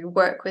to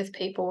work with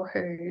people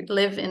who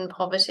live in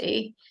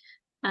poverty,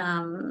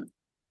 to,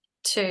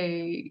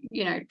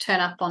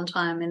 turn up on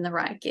time in the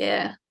right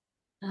gear,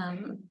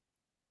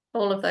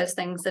 all of those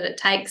things that it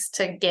takes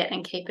to get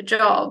and keep a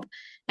job.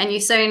 And you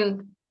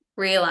soon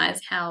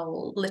realize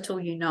how little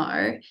you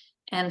know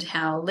and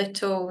how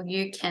little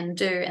you can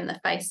do in the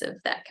face of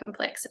that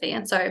complexity.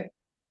 And so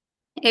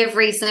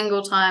every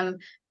single time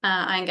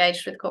I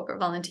engaged with corporate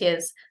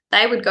volunteers,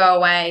 they would go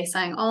away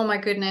saying, oh my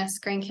goodness,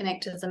 Green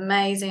Connect is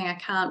amazing. I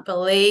can't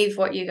believe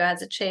what you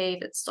guys achieve.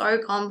 It's so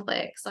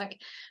complex. Like,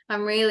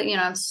 I'm really,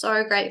 I'm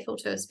so grateful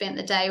to have spent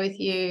the day with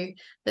you.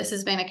 This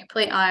has been a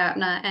complete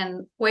eye-opener.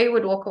 And we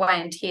would walk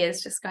away in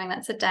tears just going,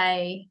 that's a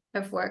day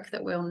of work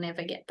that we'll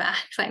never get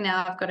back. Like,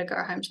 now I've got to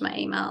go home to my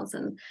emails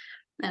and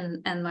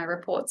my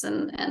reports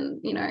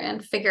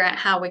and figure out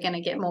how we're going to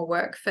get more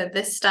work for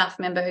this staff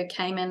member who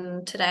came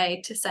in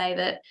today to say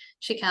that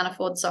she can't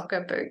afford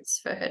soccer boots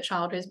for her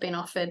child who's been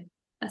offered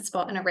a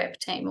spot in a rep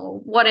team or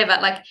whatever.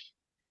 Like,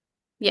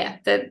 yeah,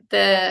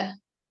 the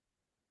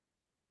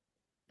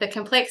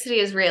complexity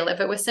is real. If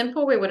it was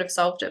simple, we would have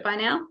solved it by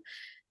now.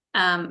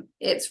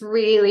 It's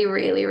really,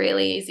 really,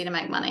 really easy to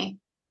make money.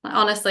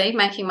 Honestly,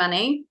 making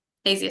money,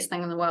 easiest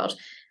thing in the world.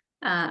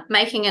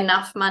 Making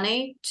enough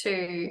money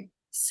to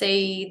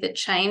see the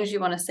change you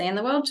want to see in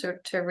the world,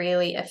 to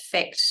really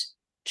affect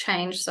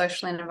change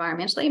socially and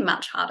environmentally,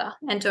 much harder,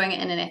 and doing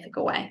it in an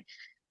ethical way.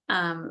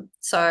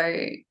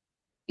 So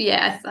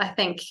yeah, I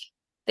think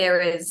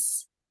there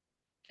is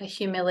a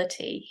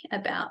humility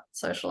about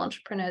social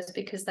entrepreneurs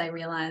because they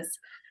realize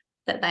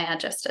that they are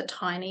just a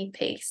tiny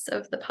piece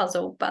of the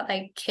puzzle, but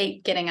they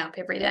keep getting up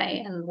every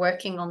day and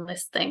working on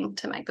this thing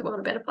to make the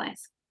world a better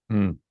place.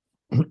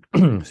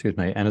 Excuse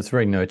me. And it's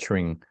very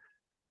nurturing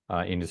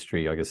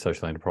industry, I guess,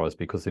 social enterprise,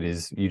 because it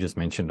is, you just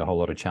mentioned a whole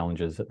lot of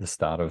challenges at the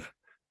start of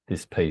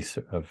this piece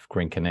of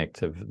Green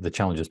Connect, of the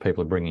challenges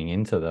people are bringing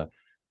into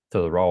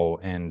the role.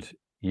 And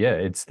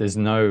yeah,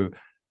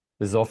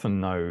 there's often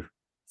no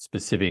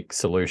specific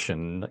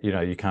solution.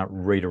 You can't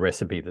read a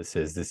recipe that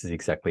says this is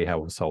exactly how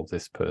we'll solve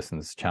this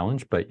person's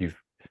challenge, but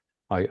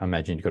I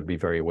imagine you've got to be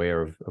very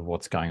aware of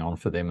what's going on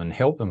for them and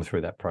help them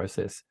through that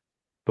process.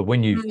 But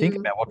when you think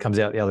about what comes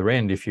out the other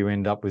end, if you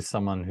end up with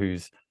someone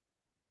who's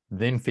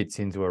then fits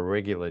into a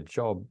regular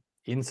job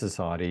in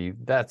society,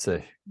 that's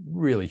a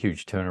really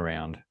huge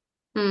turnaround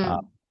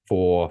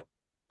for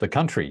the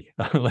country,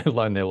 let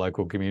alone their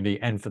local community,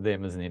 and for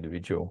them as an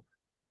individual.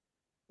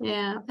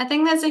 Yeah, I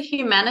think there's a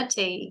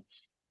humanity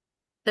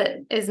that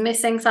is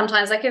missing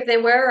sometimes. Like, if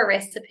there were a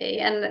recipe,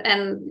 and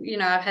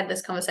I've had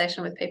this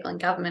conversation with people in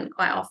government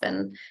quite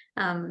often,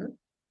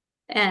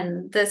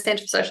 and the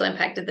Centre for Social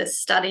Impact did this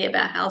study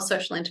about how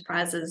social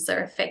enterprises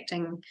are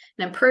affecting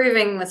and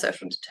improving the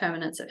social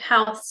determinants of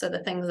health, so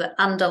the things that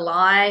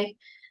underlie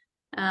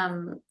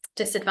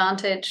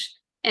disadvantage.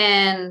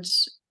 And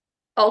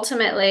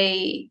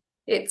ultimately,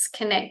 it's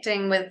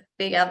connecting with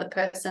the other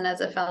person as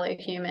a fellow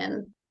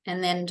human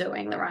and then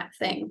doing the right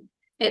thing.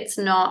 It's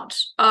not,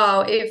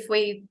 if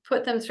we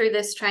put them through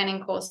this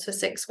training course for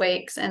 6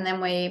 weeks and then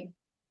we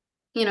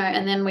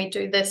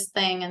do this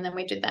thing and then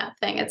we do that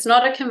thing. It's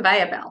not a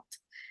conveyor belt.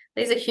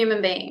 These are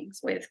human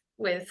beings with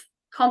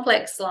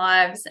complex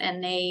lives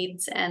and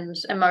needs and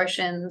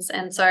emotions.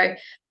 And so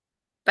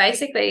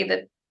basically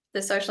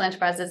the social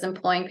enterprise is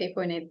employing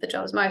people who need the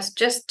jobs most.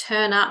 Just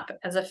turn up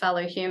as a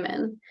fellow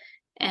human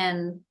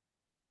and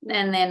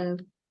then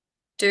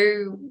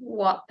do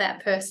what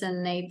that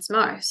person needs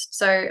most.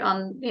 So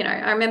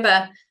I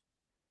remember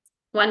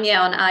one year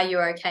on Are You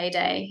OK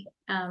Day,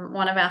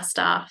 one of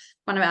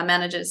our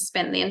managers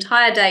spent the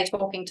entire day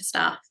talking to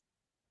staff,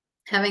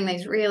 having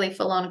these really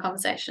full-on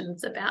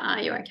conversations about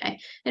Are You OK?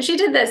 And she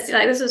did this,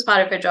 this was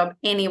part of her job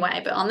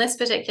anyway, but on this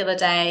particular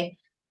day,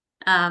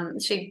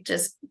 she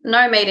just,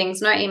 no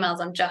meetings, no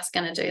emails, I'm just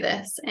going to do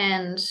this.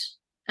 And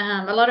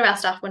a lot of our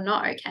staff were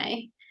not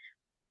okay.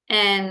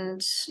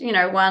 And,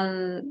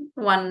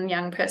 one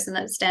young person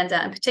that stands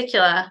out in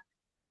particular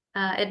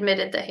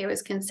admitted that he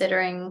was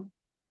considering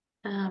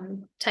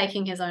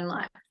taking his own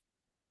life,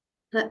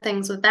 that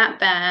things were that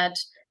bad,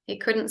 he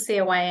couldn't see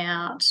a way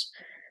out.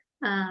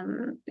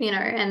 And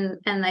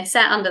they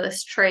sat under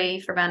this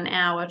tree for about an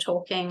hour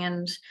talking,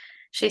 and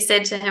she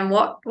said to him,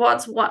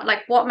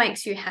 what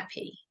makes you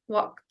happy?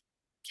 What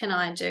can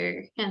I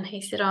do? And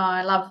he said,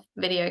 I love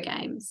video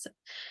games.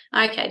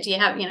 Okay, do you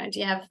have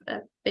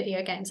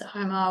video games at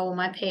home? Oh, well,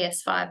 my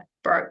PS5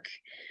 broke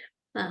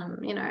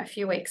a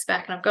few weeks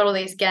back, and I've got all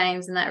these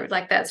games, and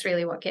that's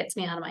really what gets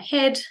me out of my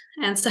head.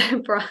 And so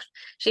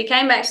she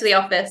came back to the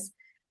office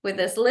with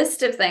this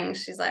list of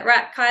things. She's like,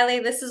 right,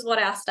 Kylie, this is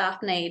what our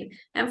staff need.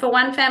 And for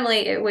one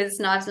family, it was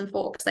knives and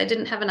forks. They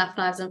didn't have enough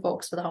knives and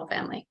forks for the whole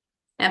family.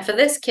 And for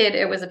this kid,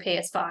 it was a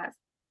PS5.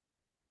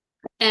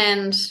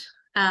 And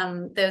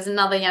there was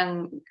another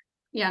young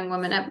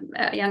woman,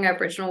 a young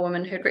Aboriginal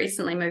woman who'd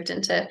recently moved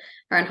into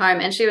her own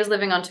home, and she was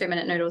living on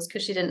 2-minute noodles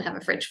because she didn't have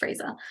a fridge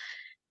freezer.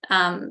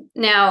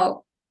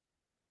 Now,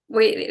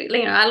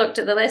 I looked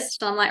at the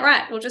list and I'm like,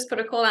 right, we'll just put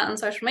a call out on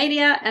social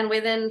media, and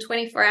within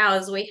 24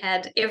 hours we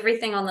had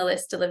everything on the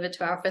list delivered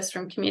to our office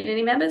from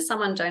community members.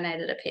 Someone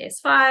donated a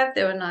PS5,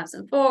 there were knives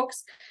and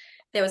forks,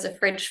 there was a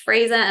fridge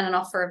freezer and an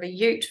offer of a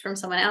ute from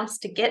someone else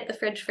to get the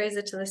fridge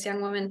freezer to this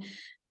young woman.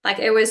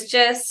 It was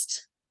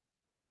just,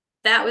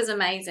 that was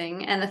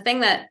amazing. And the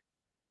thing that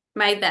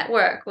made that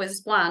work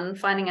was, one,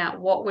 finding out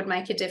what would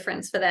make a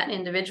difference for that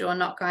individual and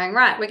not going,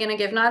 right, we're going to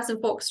give knives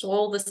and forks to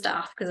all the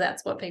staff because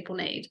that's what people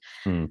need.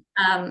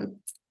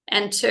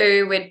 And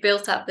two, we'd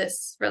built up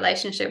this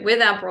relationship with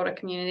our broader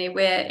community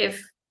where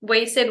if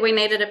we said we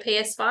needed a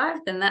PS5,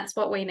 then that's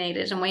what we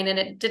needed. And we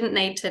didn't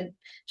need to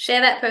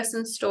share that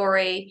person's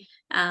story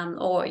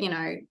or,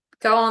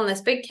 go on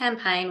this big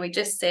campaign. We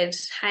just said,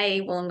 hey,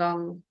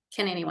 Wollongong,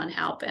 can anyone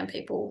help? And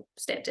people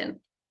stepped in.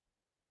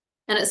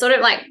 And it's sort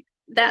of like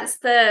that's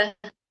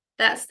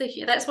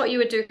what you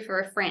would do for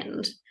a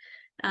friend.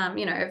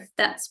 If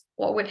that's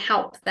what would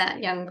help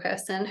that young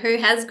person who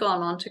has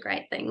gone on to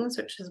great things,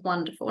 which is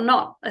wonderful.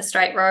 Not a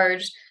straight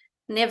road,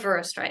 never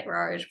a straight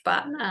road,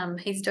 but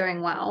he's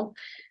doing well.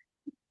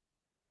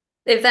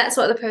 If that's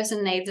what the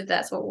person needs, if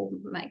that's what will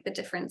make the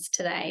difference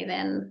today,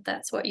 then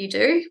that's what you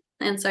do.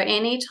 And so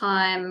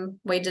anytime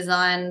we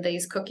design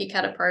these cookie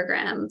cutter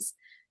programs,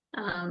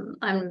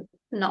 I'm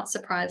not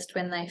surprised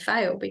when they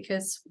fail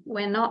because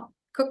we're not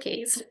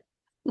cookies.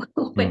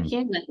 We're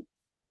human.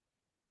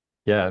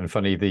 Yeah, and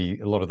funny,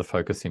 a lot of the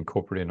focus in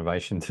corporate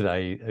innovation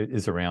today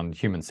is around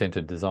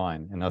human-centered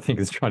design. And I think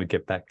it's trying to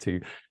get back to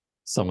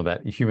some of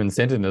that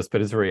human-centeredness,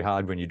 but it's very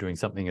hard when you're doing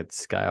something at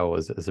scale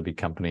as a big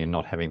company and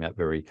not having that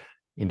very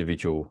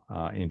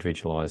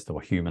individualized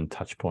or human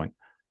touch point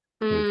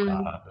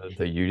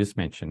that you just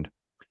mentioned.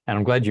 And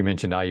I'm glad you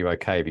mentioned Are You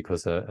OK?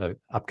 Because a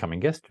upcoming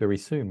guest very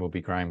soon will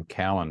be Graham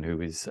Cowan,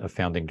 who is a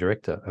founding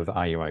director of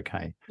Are You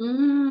OK?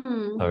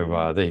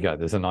 So there you go.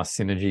 There's a nice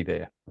synergy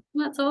there.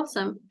 That's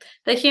awesome.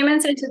 The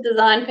human-centered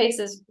design piece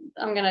is,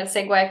 I'm going to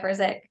segue for a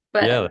sec.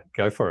 But yeah,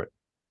 go for it.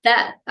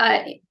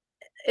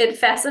 It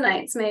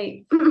fascinates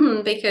me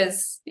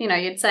because,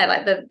 you'd say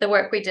like the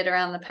work we did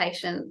around the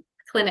patient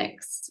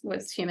clinics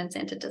was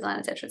human-centered design,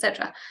 et cetera, et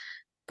cetera.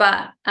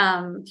 But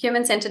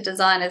human-centered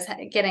design is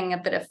getting a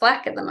bit of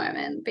flack at the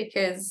moment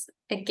because,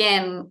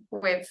 again,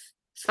 we've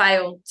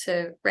failed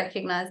to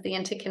recognize the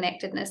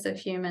interconnectedness of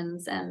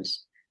humans and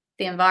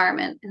the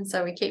environment. And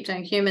so we keep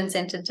doing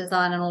human-centered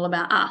design and all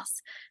about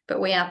us,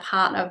 but we are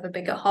part of a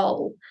bigger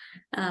whole.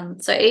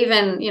 So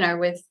even,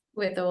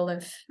 with all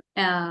of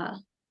our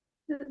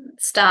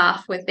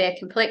staff with their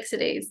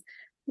complexities,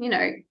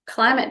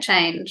 climate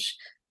change,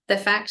 the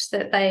fact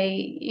that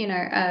they,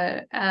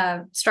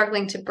 are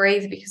struggling to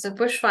breathe because of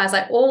bushfires,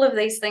 like all of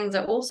these things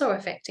are also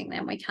affecting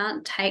them. We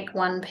can't take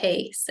one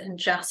piece and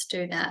just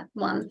do that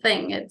one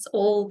thing. It's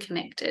all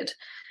connected.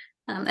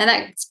 And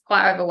that's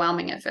quite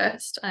overwhelming at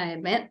first, I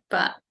admit.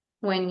 But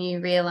when you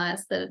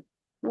realize that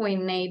we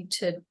need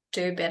to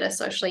do better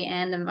socially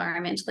and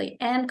environmentally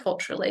and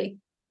culturally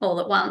all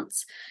at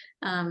once,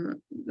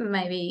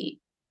 maybe,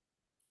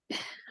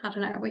 I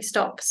don't know, we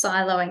stop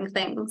siloing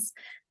things.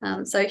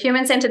 So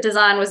human-centered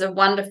design was a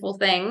wonderful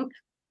thing,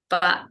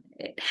 but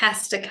it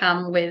has to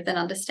come with an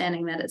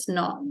understanding that it's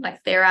not,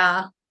 like there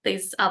are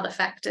these other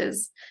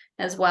factors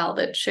as well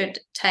that should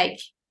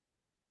take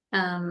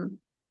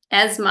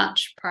as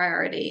much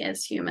priority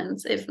as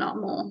humans, if not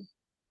more.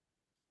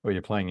 Well,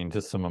 you're playing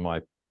into some of my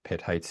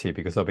pet hates here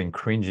because I've been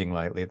cringing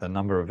lately at the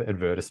number of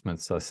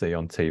advertisements I see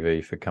on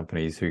TV for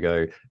companies who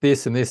go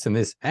this and this and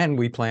this, and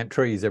we plant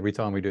trees every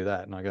time we do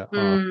that. And I go,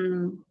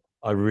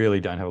 I really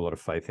don't have a lot of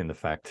faith in the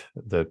fact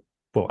that,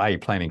 well, A,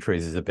 planting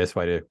trees is the best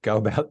way to go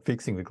about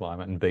fixing the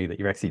climate, and B, that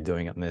you're actually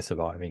doing it and they're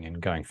surviving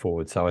and going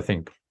forward. So I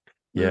think,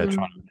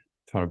 trying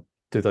to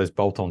do those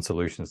bolt-on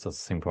solutions doesn't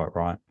seem quite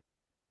right.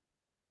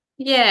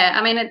 Yeah,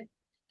 I mean,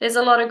 there's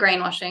a lot of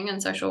greenwashing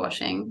and social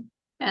washing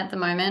at the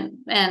moment,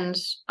 and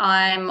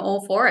I'm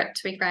all for it,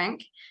 to be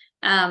frank.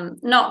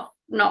 Not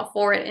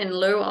for it in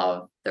lieu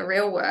of the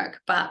real work,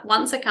 but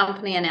once a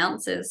company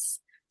announces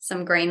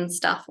some green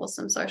stuff or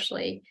some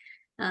socially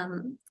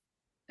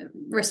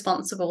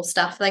responsible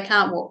stuff, they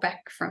can't walk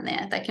back from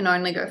there. They can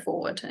only go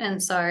forward.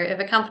 And so if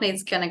a company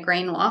is going to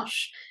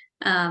greenwash,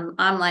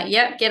 I'm like,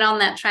 yep, get on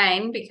that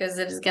train because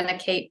it is going to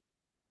keep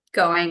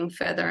going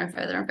further and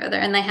further and further,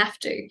 and they have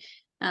to.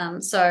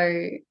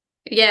 So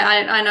yeah,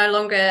 I no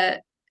longer,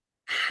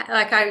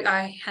 like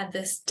I had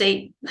this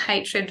deep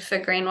hatred for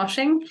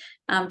greenwashing,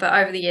 but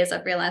over the years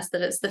I've realized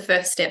that it's the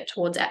first step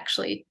towards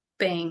actually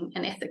being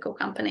an ethical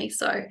company.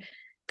 So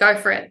go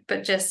for it,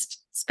 but just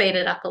speed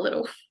it up a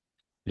little.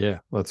 Yeah,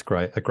 that's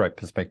great. A great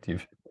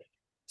perspective.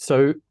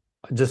 So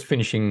just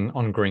finishing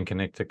on Green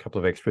Connect, a couple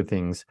of extra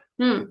things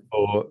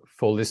for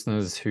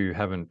listeners who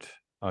haven't,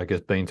 I guess,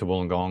 been to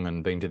Wollongong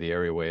and been to the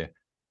area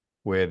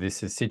where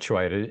this is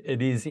situated.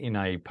 It is in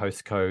a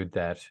postcode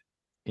that,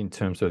 in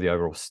terms of the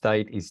overall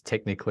state, is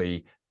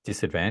technically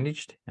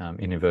disadvantaged,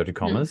 in inverted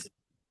commas,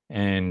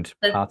 and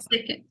parts.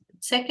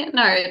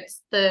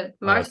 It's the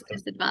most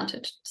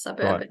disadvantaged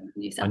suburb in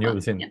New South Wales. I knew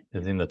it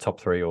was in the top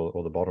three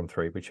or the bottom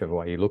three, whichever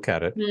way you look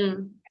at it.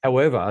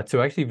 However,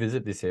 to actually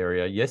visit this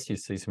area, yes, you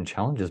see some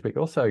challenges, but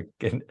you also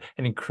get an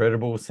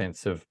incredible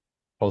sense of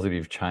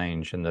positive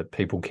change and that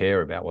people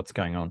care about what's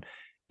going on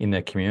in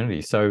their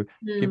community. So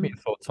give me your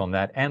thoughts on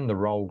that and the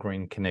role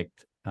Green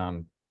Connect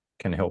can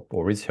help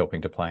or is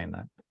helping to play in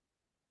that.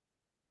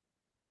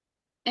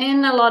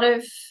 In a lot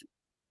of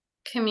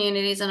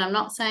communities, and I'm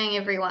not saying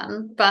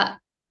everyone, but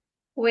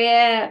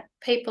where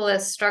people are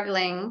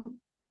struggling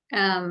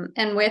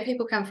and where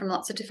people come from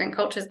lots of different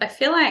cultures, I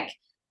feel like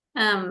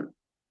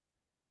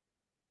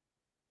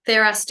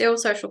there are still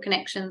social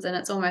connections, and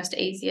it's almost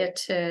easier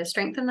to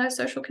strengthen those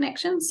social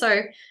connections.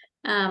 So,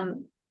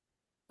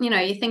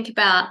 you think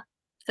about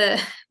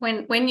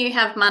when you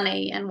have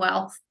money and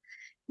wealth,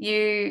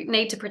 you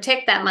need to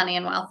protect that money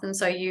and wealth, and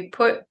so you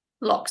put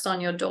locks on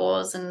your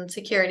doors and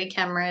security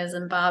cameras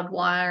and barbed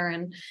wire,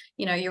 and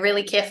you're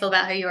really careful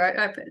about who you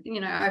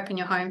open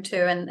your home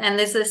to, and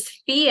there's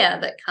this fear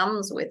that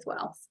comes with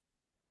wealth.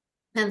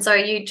 And so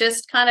you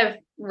just kind of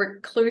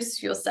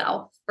recluse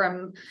yourself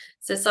from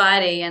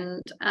society,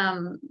 and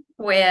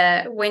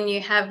where when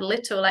you have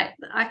little, like,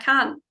 I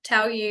can't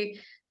tell you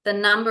the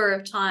number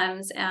of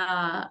times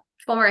our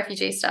former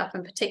refugee staff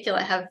in particular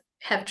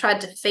have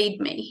tried to feed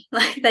me.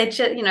 Like, they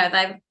just,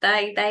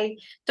 they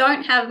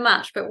don't have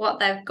much, but what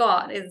they've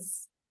got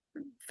is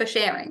for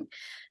sharing.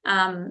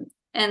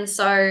 And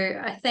so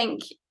I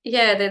think,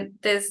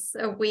 there's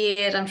a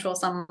weird, I'm sure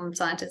some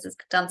scientist has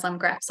done some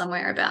graph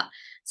somewhere about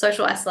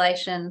social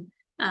isolation,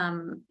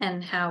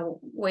 and how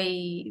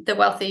the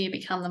wealthier you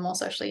become, the more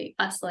socially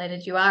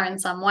isolated you are in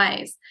some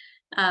ways.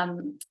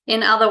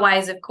 In other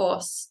ways, of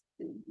course,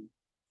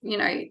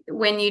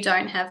 when you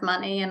don't have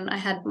money, and I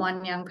had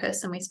one young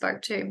person we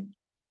spoke to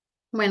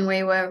when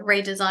we were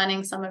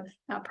redesigning some of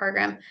our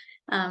program,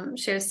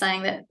 she was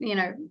saying that,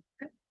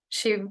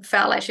 she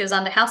felt like she was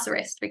under house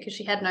arrest because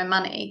she had no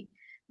money.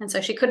 And so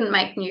she couldn't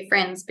make new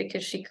friends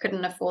because she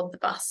couldn't afford the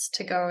bus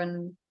to go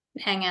and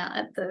hang out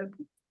at the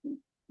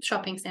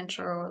shopping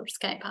centre or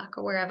skate park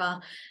or wherever.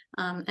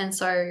 And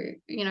so,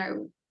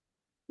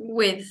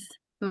 with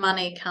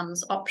money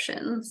comes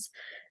options.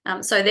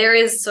 So there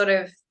is sort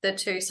of the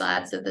two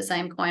sides of the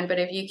same coin. But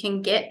if you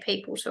can get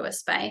people to a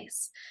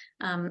space,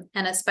 and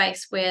a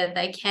space where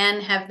they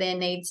can have their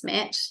needs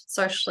met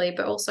socially,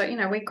 but also,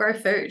 we grow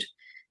food,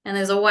 and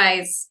there's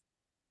always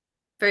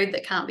food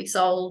that can't be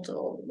sold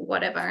or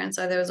whatever. And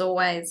so there's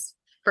always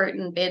fruit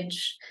and veg,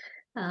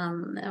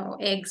 or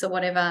eggs or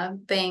whatever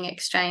being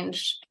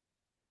exchanged.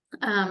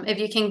 If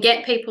you can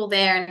get people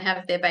there and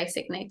have their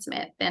basic needs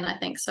met, then I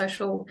think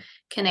social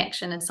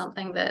connection is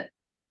something that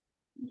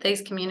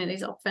these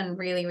communities often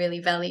really, really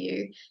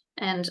value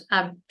and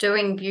are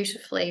doing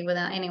beautifully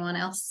without anyone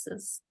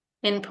else's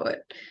input,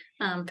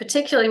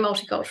 particularly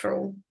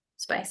multicultural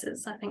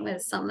spaces. I think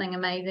there's something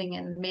amazing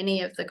in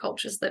many of the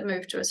cultures that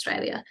move to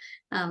Australia,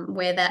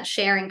 where that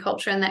sharing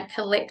culture and that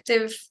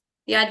collective,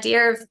 the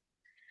idea of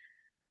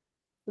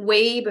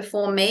we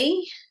before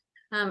me,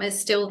 is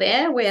still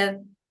there,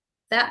 where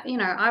that,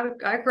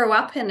 I grew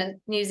up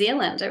in New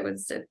Zealand.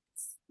 It's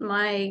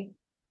my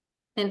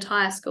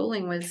entire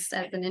schooling was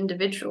as an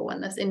individual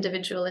and this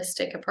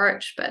individualistic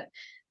approach, but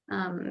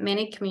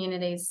many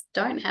communities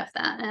don't have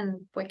that,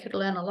 and we could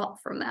learn a lot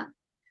from that.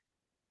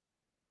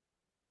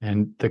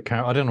 And I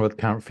don't know what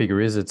the current figure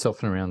is. It's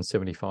often around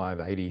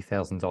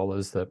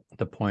 $75,000-$80,000.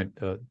 The point,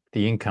 the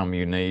income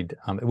you need.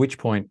 At which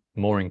point,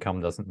 more income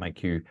doesn't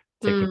make you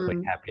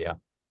technically happier.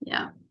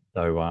 Yeah.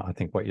 So I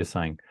think what you're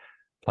saying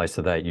plays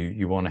to that.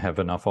 You want to have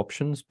enough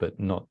options, but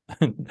not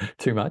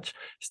too much.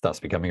 Starts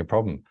becoming a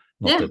problem.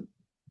 Not that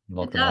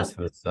most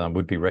of us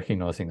would be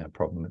recognizing that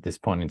problem at this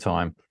point in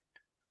time.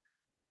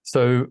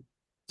 So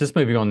just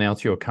moving on now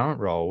to your current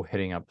role,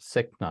 heading up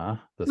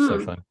SECNA, the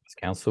Social Enterprise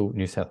Council,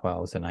 New South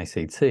Wales and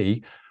ACT.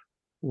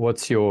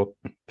 What's your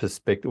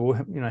perspective?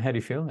 How do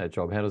you feel in that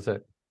job? How's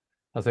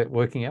that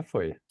working out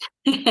for you?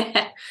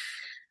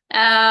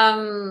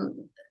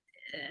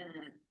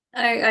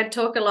 I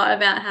talk a lot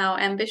about how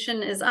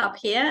ambition is up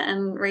here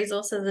and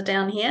resources are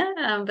down here,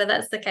 but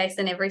that's the case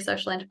in every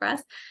social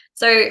enterprise.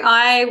 So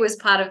I was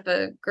part of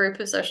a group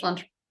of social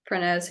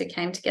entrepreneurs who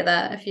came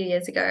together a few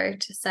years ago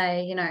to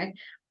say,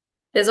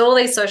 there's all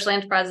these social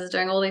enterprises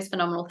doing all these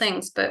phenomenal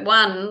things, but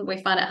one, we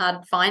find it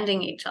hard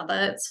finding each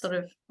other. It's sort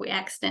of, we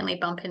accidentally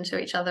bump into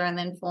each other and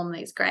then form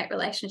these great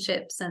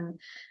relationships. And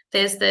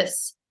there's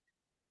this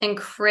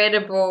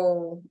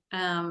incredible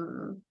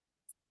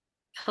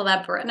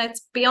collaborate, and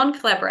it's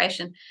beyond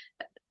collaboration.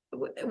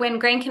 When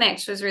Green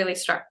Connect was really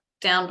struck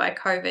down by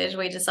COVID,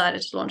 we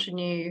decided to launch a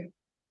new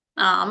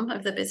arm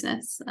of the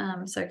business,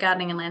 so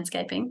gardening and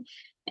landscaping,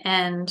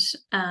 and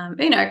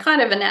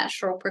kind of a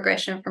natural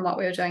progression from what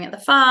we were doing at the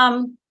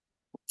farm.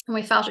 And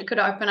we felt it could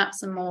open up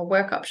some more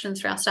work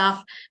options for our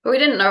staff, but we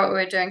didn't know what we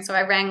were doing. So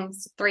I rang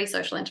 3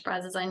 social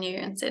enterprises I knew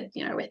and said,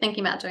 we're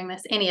thinking about doing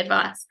this. Any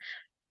advice?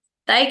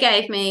 They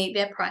gave me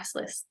their price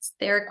lists,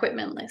 their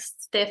equipment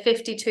lists, their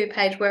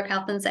 52-page work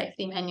health and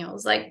safety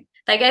manuals. Like,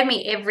 they gave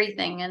me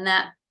everything, and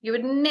that you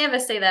would never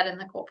see that in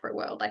the corporate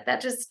world. Like,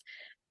 that just,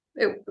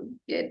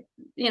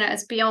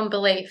 it's beyond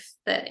belief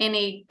that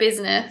any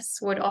business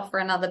would offer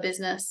another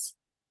business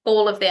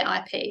all of their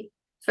IP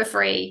for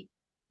free,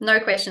 no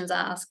questions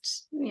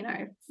asked,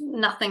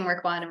 nothing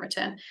required in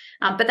return.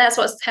 But that's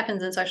what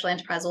happens in social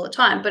enterprise all the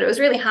time. But it was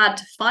really hard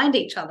to find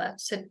each other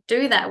to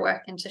do that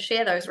work and to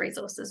share those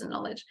resources and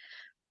knowledge.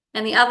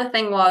 And the other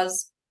thing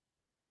was,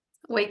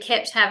 we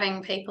kept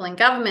having people in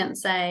government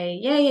say,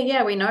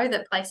 yeah, we know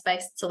that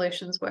place-based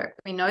solutions work.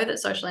 We know that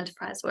social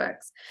enterprise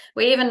works.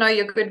 We even know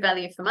you're good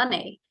value for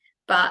money,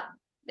 but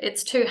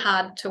it's too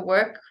hard to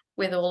work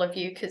with all of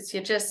you because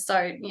you're just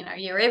so,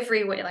 you're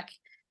everywhere. Like,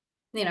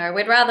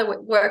 we'd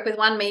rather work with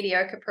one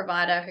mediocre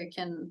provider who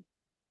can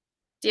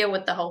deal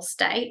with the whole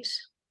state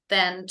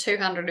than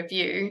 200 of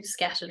you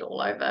scattered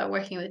all over,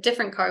 working with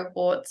different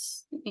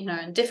cohorts,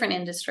 in different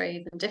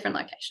industries and different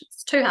locations.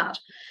 It's too hard.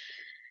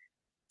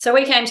 So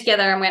we came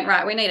together and went,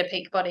 right, we need a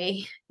peak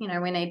body. We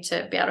need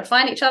to be able to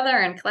find each other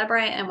and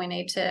collaborate, and we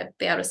need to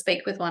be able to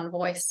speak with one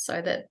voice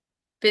so that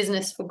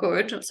business for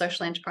good or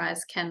social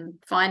enterprise can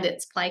find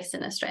its place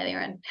in Australia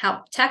and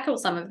help tackle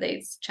some of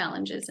these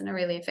challenges in a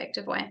really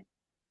effective way.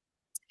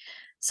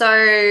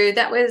 So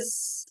that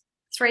was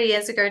 3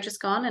 years ago,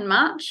 just gone in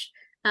March.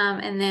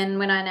 And then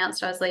when I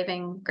announced I was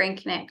leaving Green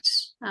Connect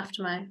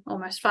after my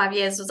almost 5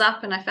 years was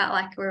up, and I felt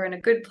like we were in a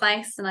good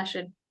place and I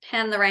should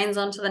hand the reins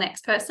on to the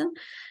next person.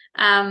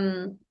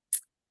 The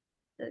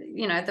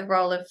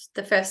role of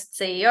the first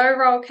CEO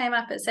role came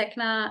up at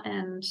Secna,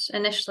 and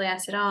initially I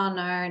said, oh,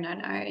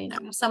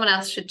 no, someone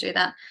else should do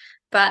that.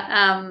 But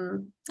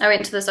I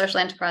went to the Social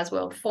Enterprise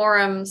World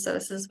Forum. So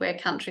this is where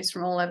countries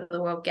from all over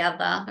the world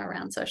gather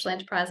around social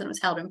enterprise, and it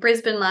was held in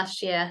Brisbane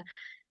last year.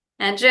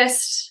 And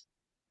just,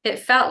 it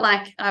felt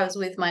like I was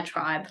with my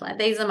tribe. Like,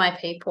 these are my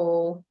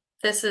people.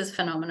 This is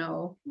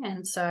phenomenal.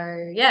 And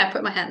so, yeah, I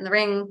put my hat in the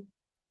ring.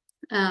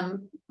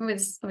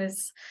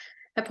 Was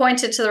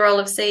appointed to the role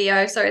of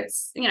CEO. So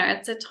it's,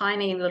 it's a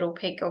tiny little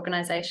peak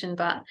organization,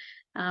 but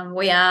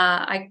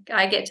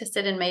I get to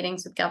sit in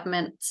meetings with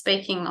government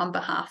speaking on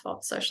behalf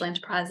of social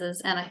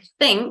enterprises. And I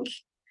think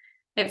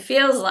it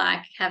feels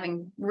like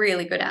having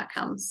really good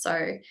outcomes.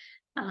 So,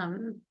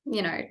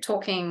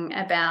 talking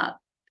about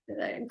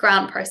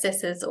grant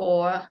processes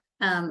or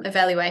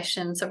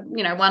evaluation. So,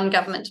 one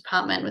government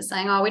department was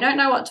saying, oh, we don't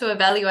know what to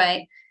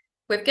evaluate.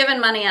 We've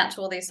given money out to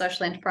all these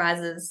social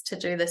enterprises to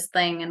do this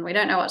thing, and we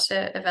don't know what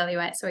to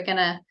evaluate. So we're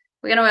gonna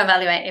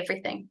evaluate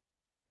everything.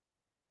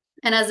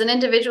 And as an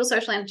individual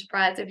social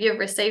enterprise, if you've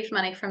received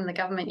money from the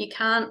government, you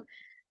can't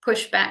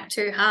push back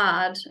too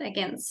hard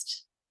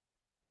against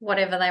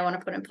whatever they want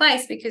to put in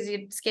place because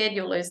you're scared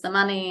you'll lose the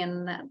money,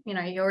 and that,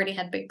 you already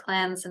had big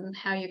plans and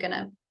how you're going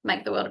to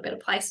make the world a better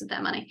place with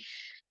that money.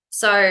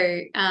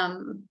 So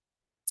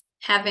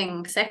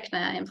having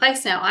Secna in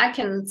place now, I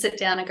can sit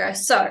down and go,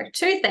 so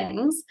 2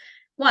 things.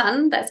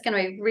 One, that's going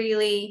to be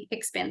really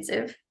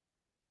expensive.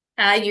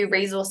 Are you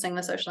resourcing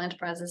the social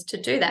enterprises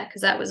to do that?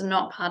 Because that was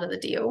not part of the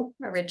deal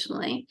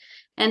originally.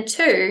 And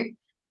 2,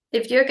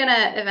 if you're going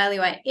to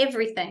evaluate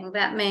everything,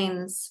 that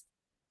means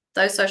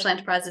those social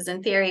enterprises,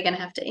 in theory, are going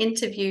to have to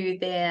interview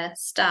their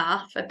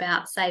staff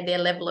about, say, their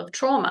level of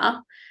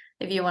trauma.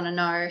 If you want to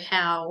know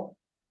how,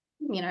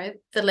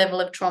 the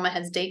level of trauma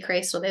has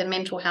decreased or their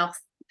mental health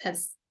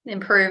has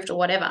improved or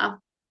whatever.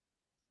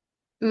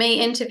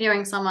 Me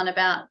interviewing someone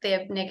about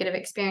their negative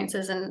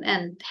experiences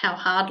and how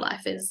hard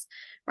life is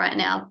right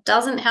now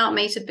doesn't help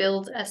me to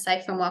build a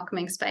safe and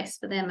welcoming space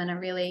for them and a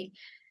really,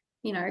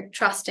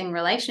 trusting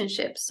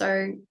relationship.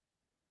 So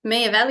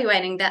me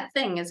evaluating that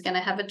thing is going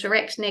to have a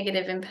direct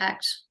negative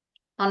impact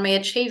on me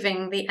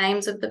achieving the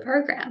aims of the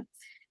program.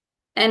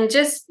 And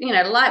just,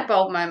 light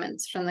bulb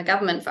moments from the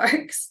government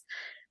folks.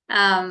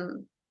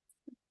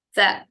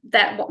 That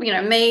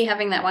me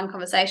having that one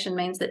conversation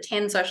means that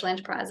 10 social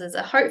enterprises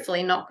are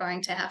hopefully not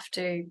going to have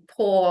to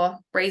pour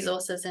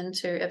resources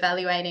into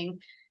evaluating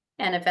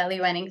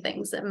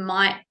things that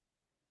might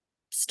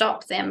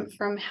stop them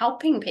from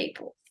helping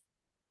people.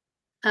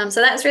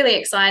 So that's really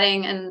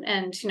exciting,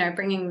 and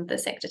bringing the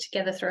sector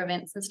together through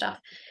events and stuff.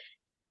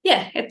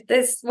 Yeah,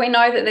 we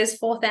know that there's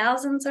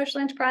 4,000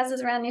 social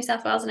enterprises around New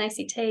South Wales and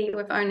ACT.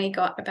 We've only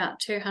got about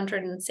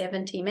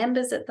 270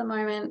 members at the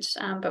moment,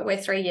 but we're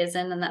 3 years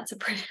in, and that's a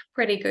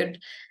pretty good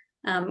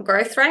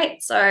growth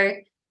rate. So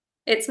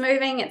it's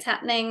moving, it's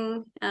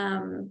happening.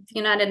 The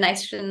United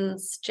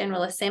Nations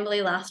General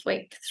Assembly last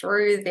week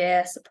threw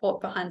their support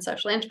behind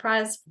social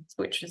enterprise,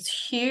 which is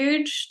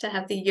huge, to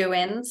have the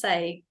UN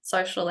say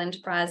social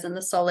enterprise and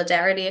the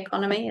solidarity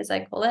economy, as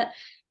they call it,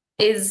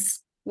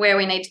 is where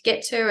we need to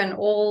get to, and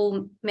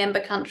all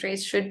member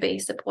countries should be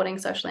supporting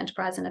social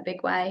enterprise in a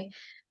big way.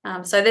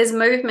 So there's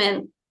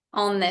movement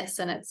on this,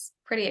 and it's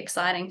pretty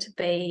exciting to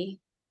be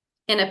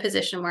in a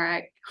position where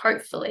I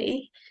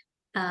hopefully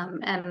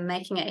am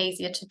making it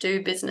easier to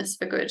do business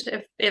for good.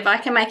 If I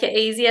can make it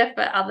easier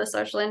for other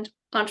social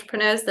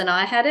entrepreneurs than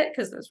I had it,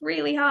 because it was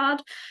really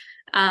hard,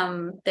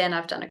 then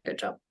I've done a good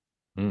job.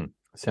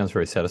 Sounds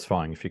very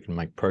satisfying if you can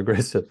make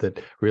progress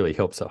that really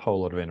helps a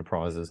whole lot of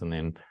enterprises and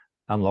then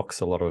unlocks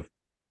a lot of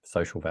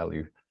social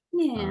value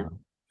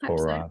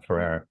for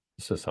our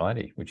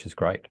society, which is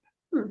great.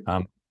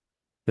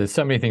 There's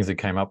so many things that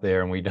came up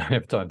there, and we don't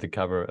have time to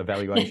cover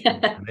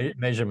evaluation,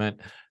 measurement,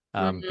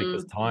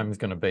 because time is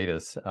going to beat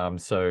us.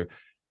 So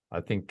I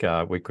think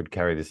we could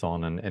carry this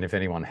on, and if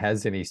anyone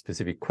has any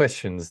specific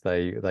questions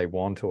they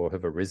want or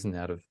have arisen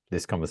out of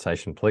this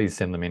conversation, please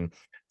send them in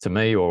to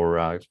me,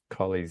 or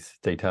Kylie's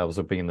details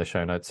will be in the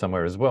show notes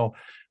somewhere as well.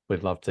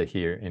 We'd love to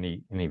hear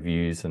any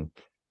views and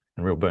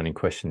real burning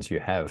questions you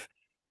have.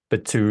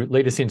 But to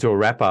lead us into a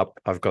wrap up,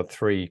 I've got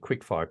 3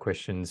 quick fire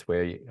questions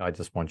where I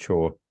just want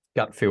your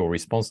gut feel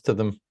response to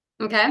them.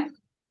 Okay.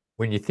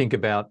 When you think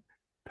about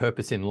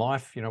purpose in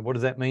life, what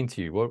does that mean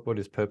to you? What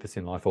is purpose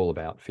in life all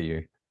about for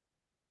you?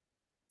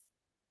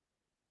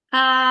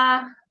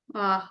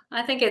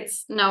 I think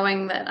it's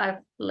knowing that I've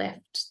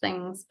left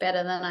things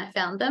better than I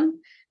found them.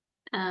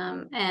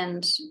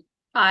 And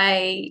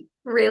I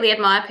really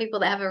admire people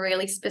that have a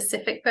really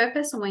specific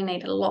purpose, and we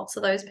need lots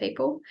of those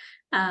people.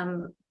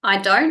 I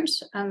don't.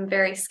 I'm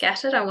very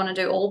scattered. I want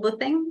to do all the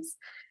things.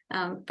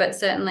 But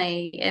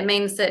certainly it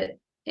means that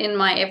in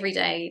my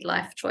everyday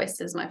life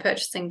choices, my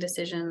purchasing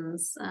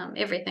decisions,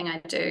 everything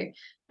I do,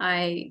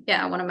 I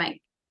want to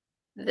make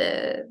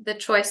the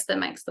choice that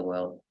makes the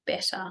world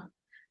better,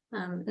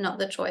 not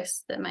the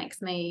choice that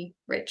makes me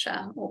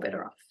richer or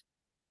better off.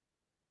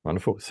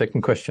 Wonderful.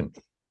 Second question.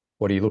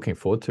 What are you looking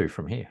forward to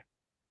from here?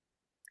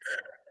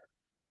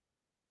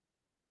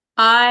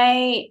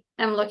 I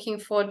am looking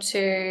forward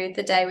to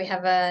the day we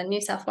have a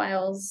New South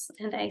Wales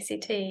and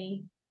ACT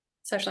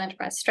social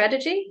enterprise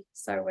strategy.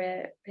 So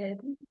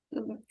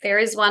there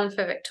is one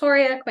for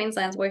Victoria.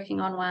 Queensland's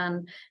working on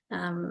one.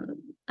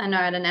 I know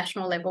at a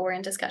national level we're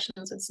in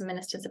discussions with some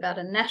ministers about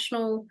a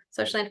national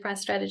social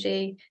enterprise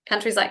strategy.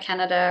 Countries like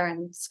Canada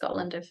and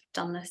Scotland have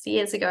done this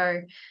years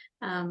ago.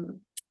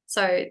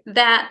 So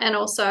that, and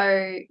also,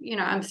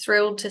 I'm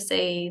thrilled to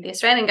see the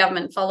Australian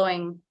government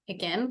following,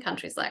 again,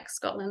 countries like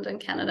Scotland and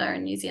Canada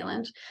and New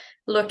Zealand,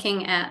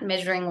 looking at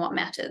measuring what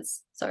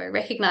matters. So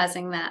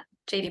recognising that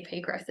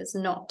GDP growth is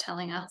not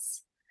telling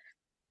us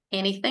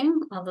anything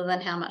other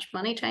than how much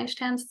money changed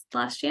hands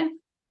last year.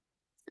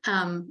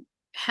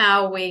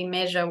 How we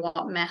measure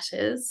what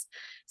matters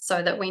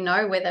so that we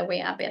know whether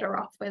we are better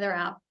off, whether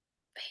our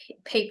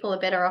people are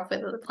better off,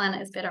 whether the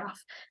planet is better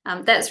off.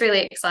 That's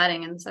really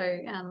exciting. And so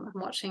I'm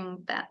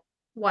watching that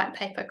white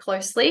paper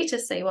closely to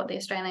see what the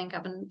Australian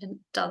government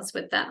does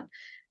with that,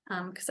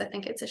 because I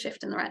think it's a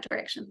shift in the right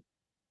direction.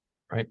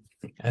 Right.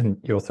 And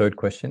your third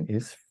question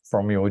is,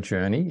 from your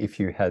journey, if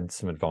you had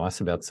some advice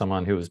about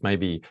someone who was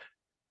maybe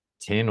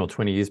 10 or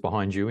 20 years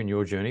behind you in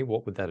your journey,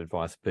 what would that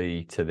advice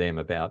be to them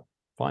about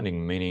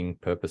finding meaning,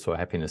 purpose, or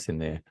happiness in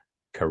their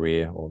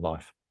career or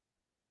life?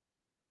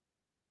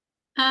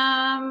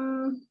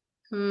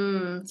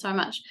 So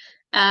much.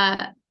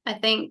 I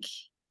think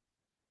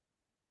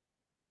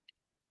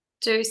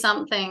do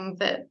something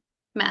that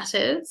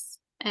matters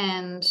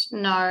and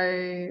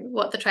know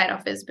what the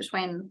trade-off is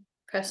between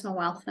personal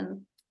wealth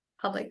and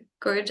public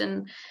good.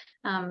 And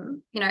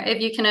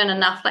if you can earn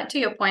enough, like to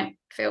your point,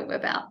 Phil,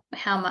 about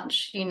how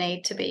much you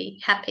need to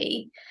be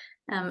happy,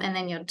 and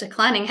then you're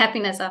declining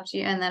happiness after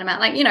you earn that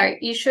amount,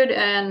 you should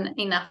earn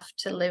enough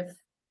to live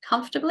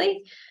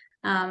comfortably.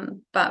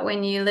 But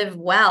when you live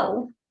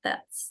well,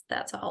 that's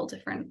a whole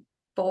different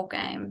ball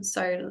game.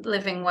 So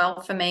living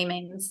well for me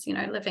means,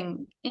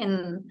 living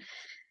in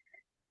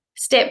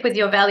step with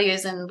your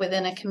values and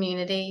within a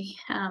community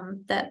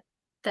that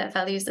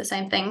values the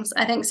same things.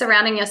 I think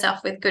surrounding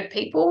yourself with good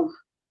people,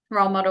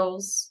 role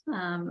models,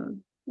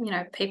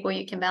 people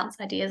you can bounce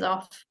ideas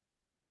off.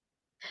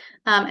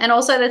 And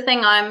also the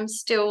thing I'm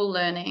still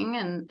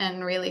learning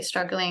and really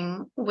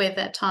struggling with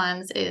at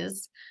times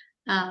is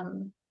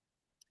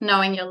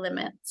knowing your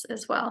limits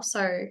as well.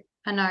 So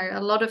I know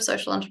a lot of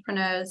social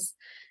entrepreneurs,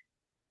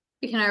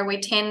 we know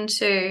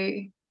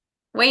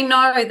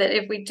that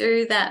if we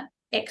do that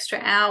extra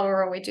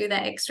hour or we do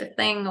that extra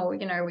thing, or,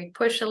 we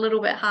push a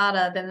little bit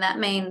harder, then that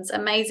means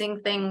amazing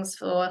things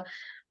for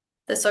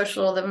the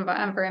social or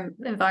the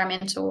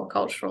environmental or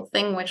cultural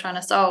thing we're trying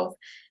to solve.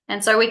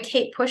 And so we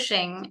keep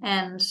pushing,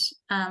 and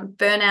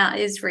burnout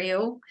is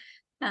real.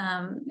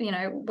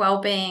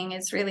 Well-being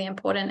is really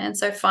important. And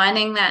so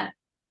finding that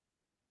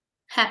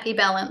happy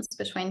balance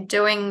between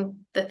doing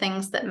the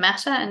things that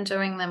matter and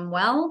doing them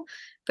well,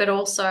 but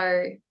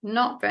also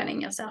not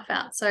burning yourself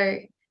out. So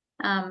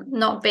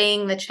not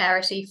being the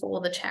charity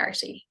for the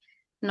charity,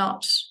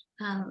 not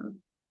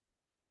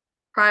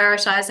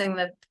prioritizing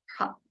the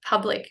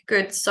public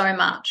good so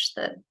much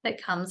that it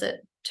comes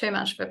at too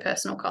much of a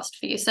personal cost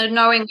for you. So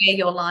knowing where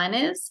your line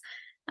is,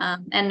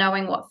 and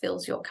knowing what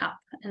fills your cup,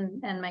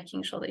 and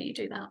making sure that you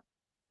do that.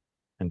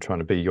 And trying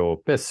to be your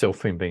best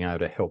self and being able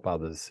to help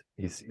others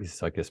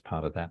is I guess,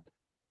 part of that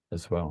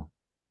as well.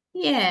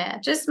 Yeah,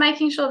 just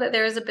making sure that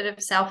there is a bit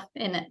of self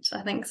in it.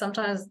 I think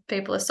sometimes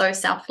people are so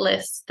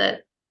selfless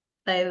that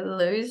they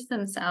lose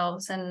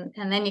themselves, and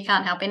then you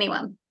can't help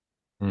anyone.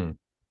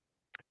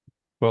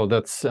 Well,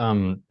 that's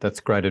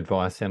great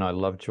advice, and I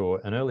loved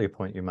an earlier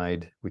point you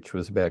made, which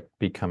was about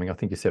becoming, I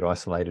think you said,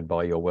 isolated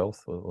by your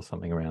wealth or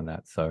something around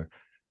that. So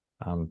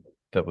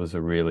that was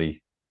a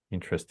really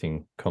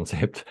interesting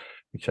concept,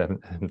 which I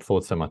hadn't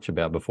thought so much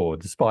about before,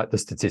 despite the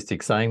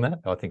statistics saying that.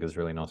 I think it was a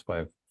really nice way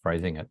of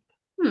phrasing it.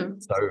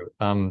 So,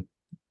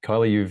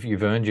 Kylie,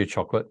 you've earned your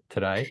chocolate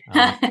today.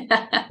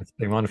 It's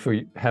been wonderful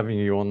having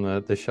you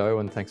on the show,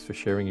 and thanks for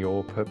sharing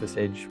your Purpose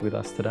Edge with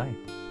us today.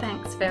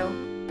 Thanks, Phil.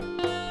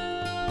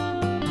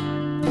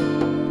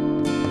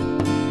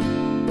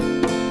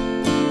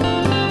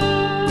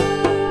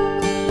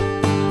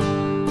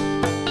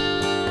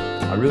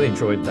 I really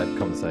enjoyed that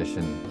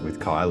conversation with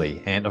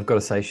Kylie, and I've got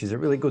to say she's a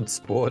really good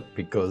sport,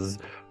 because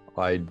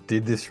I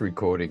did this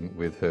recording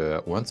with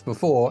her once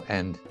before,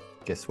 and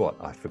guess what?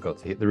 I forgot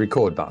to hit the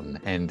record button,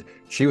 and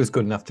she was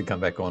good enough to come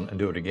back on and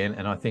do it again.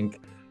 And I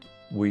think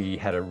we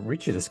had a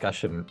richer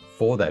discussion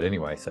for that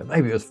anyway. So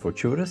maybe it was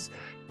fortuitous.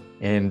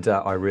 And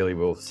I really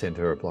will send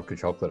her a block of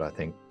chocolate, I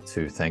think,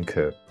 to thank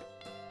her.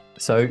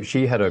 So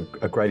she had a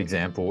great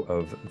example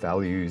of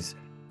values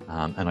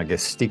and I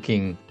guess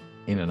sticking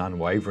in an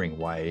unwavering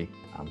way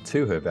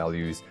to her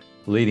values,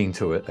 leading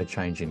to a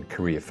change in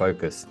career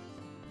focus.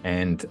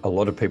 And a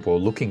lot of people are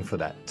looking for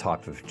that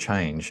type of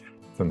change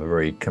from a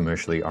very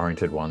commercially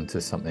oriented one to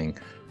something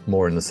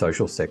more in the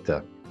social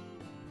sector.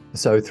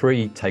 So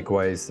 3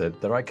 takeaways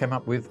that I came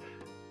up with.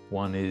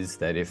 One is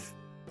that if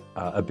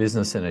a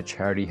business and a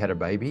charity had a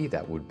baby,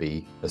 that would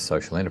be a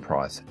social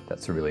enterprise.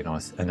 That's a really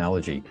nice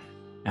analogy.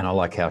 And I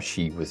like how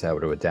she was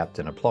able to adapt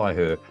and apply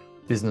her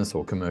business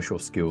or commercial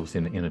skills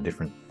in a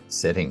different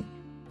setting.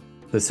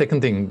 The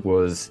second thing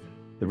was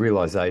the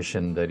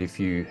realization that if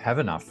you have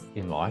enough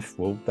in life,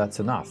 well, that's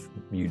enough.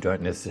 You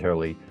don't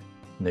necessarily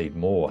need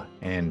more.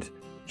 And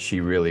she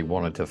really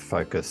wanted to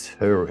focus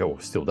or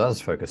still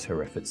does focus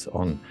her efforts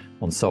on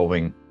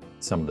solving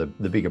some of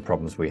the bigger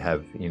problems we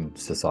have in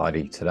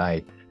society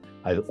today.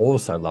 I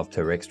also loved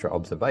her extra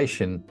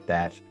observation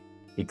that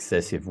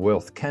excessive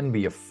wealth can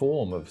be a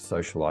form of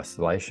social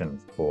isolation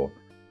for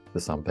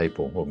some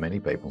people or many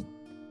people.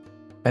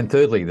 And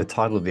thirdly, the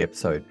title of the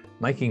episode,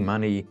 Making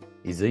Money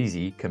is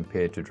Easy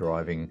Compared to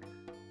Driving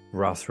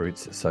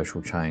Grassroots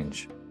Social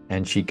Change.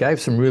 And she gave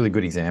some really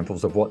good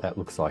examples of what that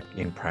looks like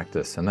in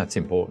practice. And that's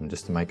important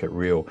just to make it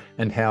real,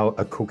 and how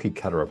a cookie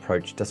cutter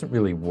approach doesn't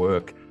really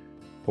work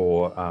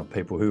for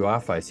people who are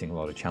facing a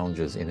lot of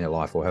challenges in their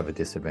life or have a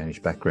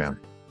disadvantaged background.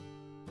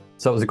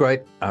 So it was a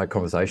great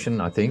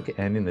conversation, I think.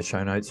 And in the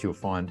show notes, you'll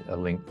find a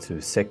link to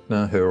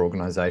SECNA, her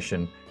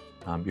organisation.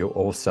 You'll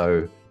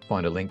also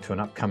find a link to an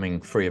upcoming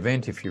free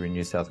event. If you're in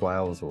New South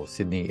Wales or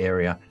Sydney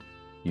area,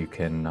 you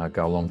can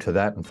go along to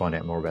that and find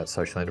out more about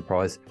social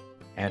enterprise.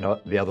 And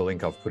the other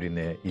link I've put in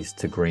there is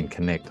to Green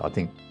Connect. I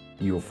think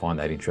you'll find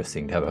that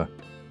interesting to have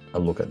a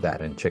look at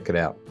that and check it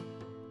out.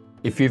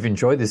 If you've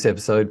enjoyed this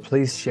episode,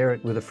 please share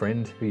it with a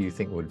friend who you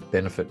think would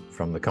benefit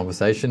from the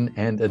conversation.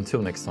 And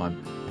until next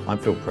time, I'm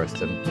Phil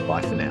Preston.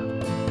 Bye for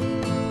now.